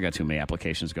it. I got too many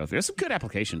applications to go through. There's some good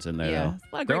applications in there, though.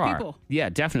 A lot of great people. Yeah,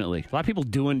 definitely. A lot of people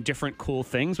doing different cool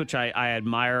things, which I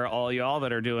admire all y'all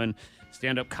that are doing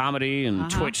stand-up comedy and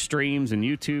Twitch streams and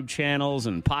YouTube channels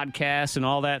and podcasts and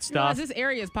all that stuff. This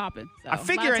area is popping. So I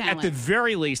figure at the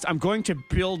very least, I'm going to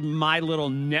build my little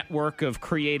network of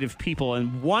creative people,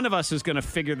 and one of us is going to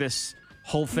figure this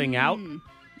whole thing out.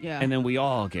 Yeah. And then we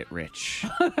all get rich.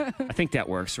 I think that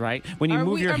works, right? When you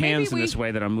move your hands in this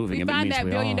way that I'm moving, it means that we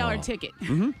 $1 billion all... ticket.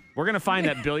 Mm-hmm. We're going to find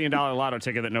that $1 billion lotto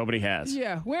ticket that nobody has.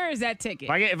 Yeah. Where is that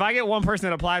ticket? If I get one person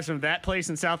that applies from that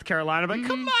place in South Carolina, I'm like,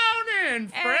 come on in,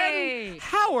 friend. Hey.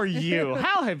 How are you?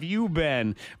 How have you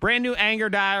been? Brand new Anger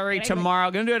Diary tomorrow.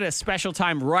 Going to do it at a special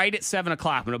time right at 7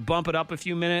 o'clock. I'm going to bump it up a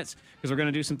few minutes because we're going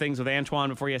to do some things with Antoine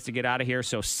before he has to get out of here.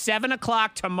 So 7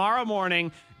 o'clock tomorrow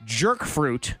morning, Jerk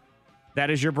Fruit. That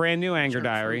is your brand new Anger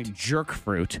Diary, Jerk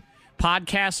Fruit.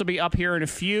 Podcasts will be up here in a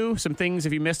few. Some things,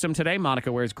 if you missed them today,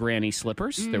 Monica wears granny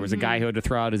slippers. Mm-hmm. There was a guy who had to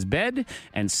throw out his bed,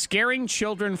 and scaring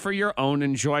children for your own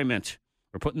enjoyment.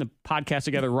 We're putting the podcast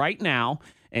together right now,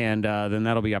 and then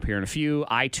that'll be up here in a few.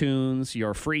 iTunes,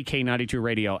 your free K92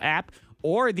 Radio app,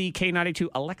 or the K92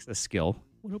 Alexa skill.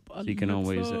 So you can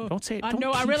always don't say it. I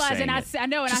know. I realize, and I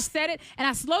know, and I said it, and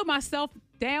I slowed myself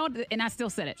down, and I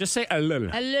still said it. Just say a little.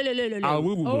 Oh,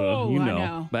 you know. I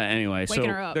know. But anyway, Waking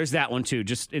her so up. there's that one too.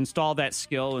 Just install that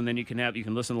skill, and then you can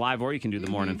listen live, or you can do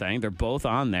the morning thing. They're both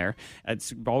on there.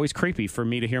 It's always creepy for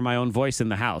me to hear my own voice in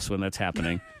the house when that's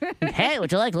happening. Hey,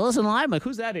 would you like to listen live? I'm like,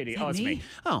 who's that idiot? It's me.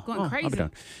 Going crazy. I'll be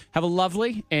done. Have a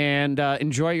lovely and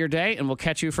enjoy your day, and we'll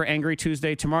catch you for Angry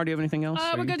Tuesday tomorrow. Do you have anything else?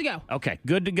 We're good to go. Okay,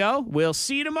 good to go. We'll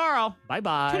see you tomorrow.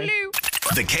 Bye-bye. Toodaloo.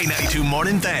 The K92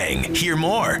 Morning Thang. Hear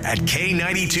more at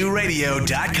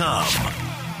K92radio.com.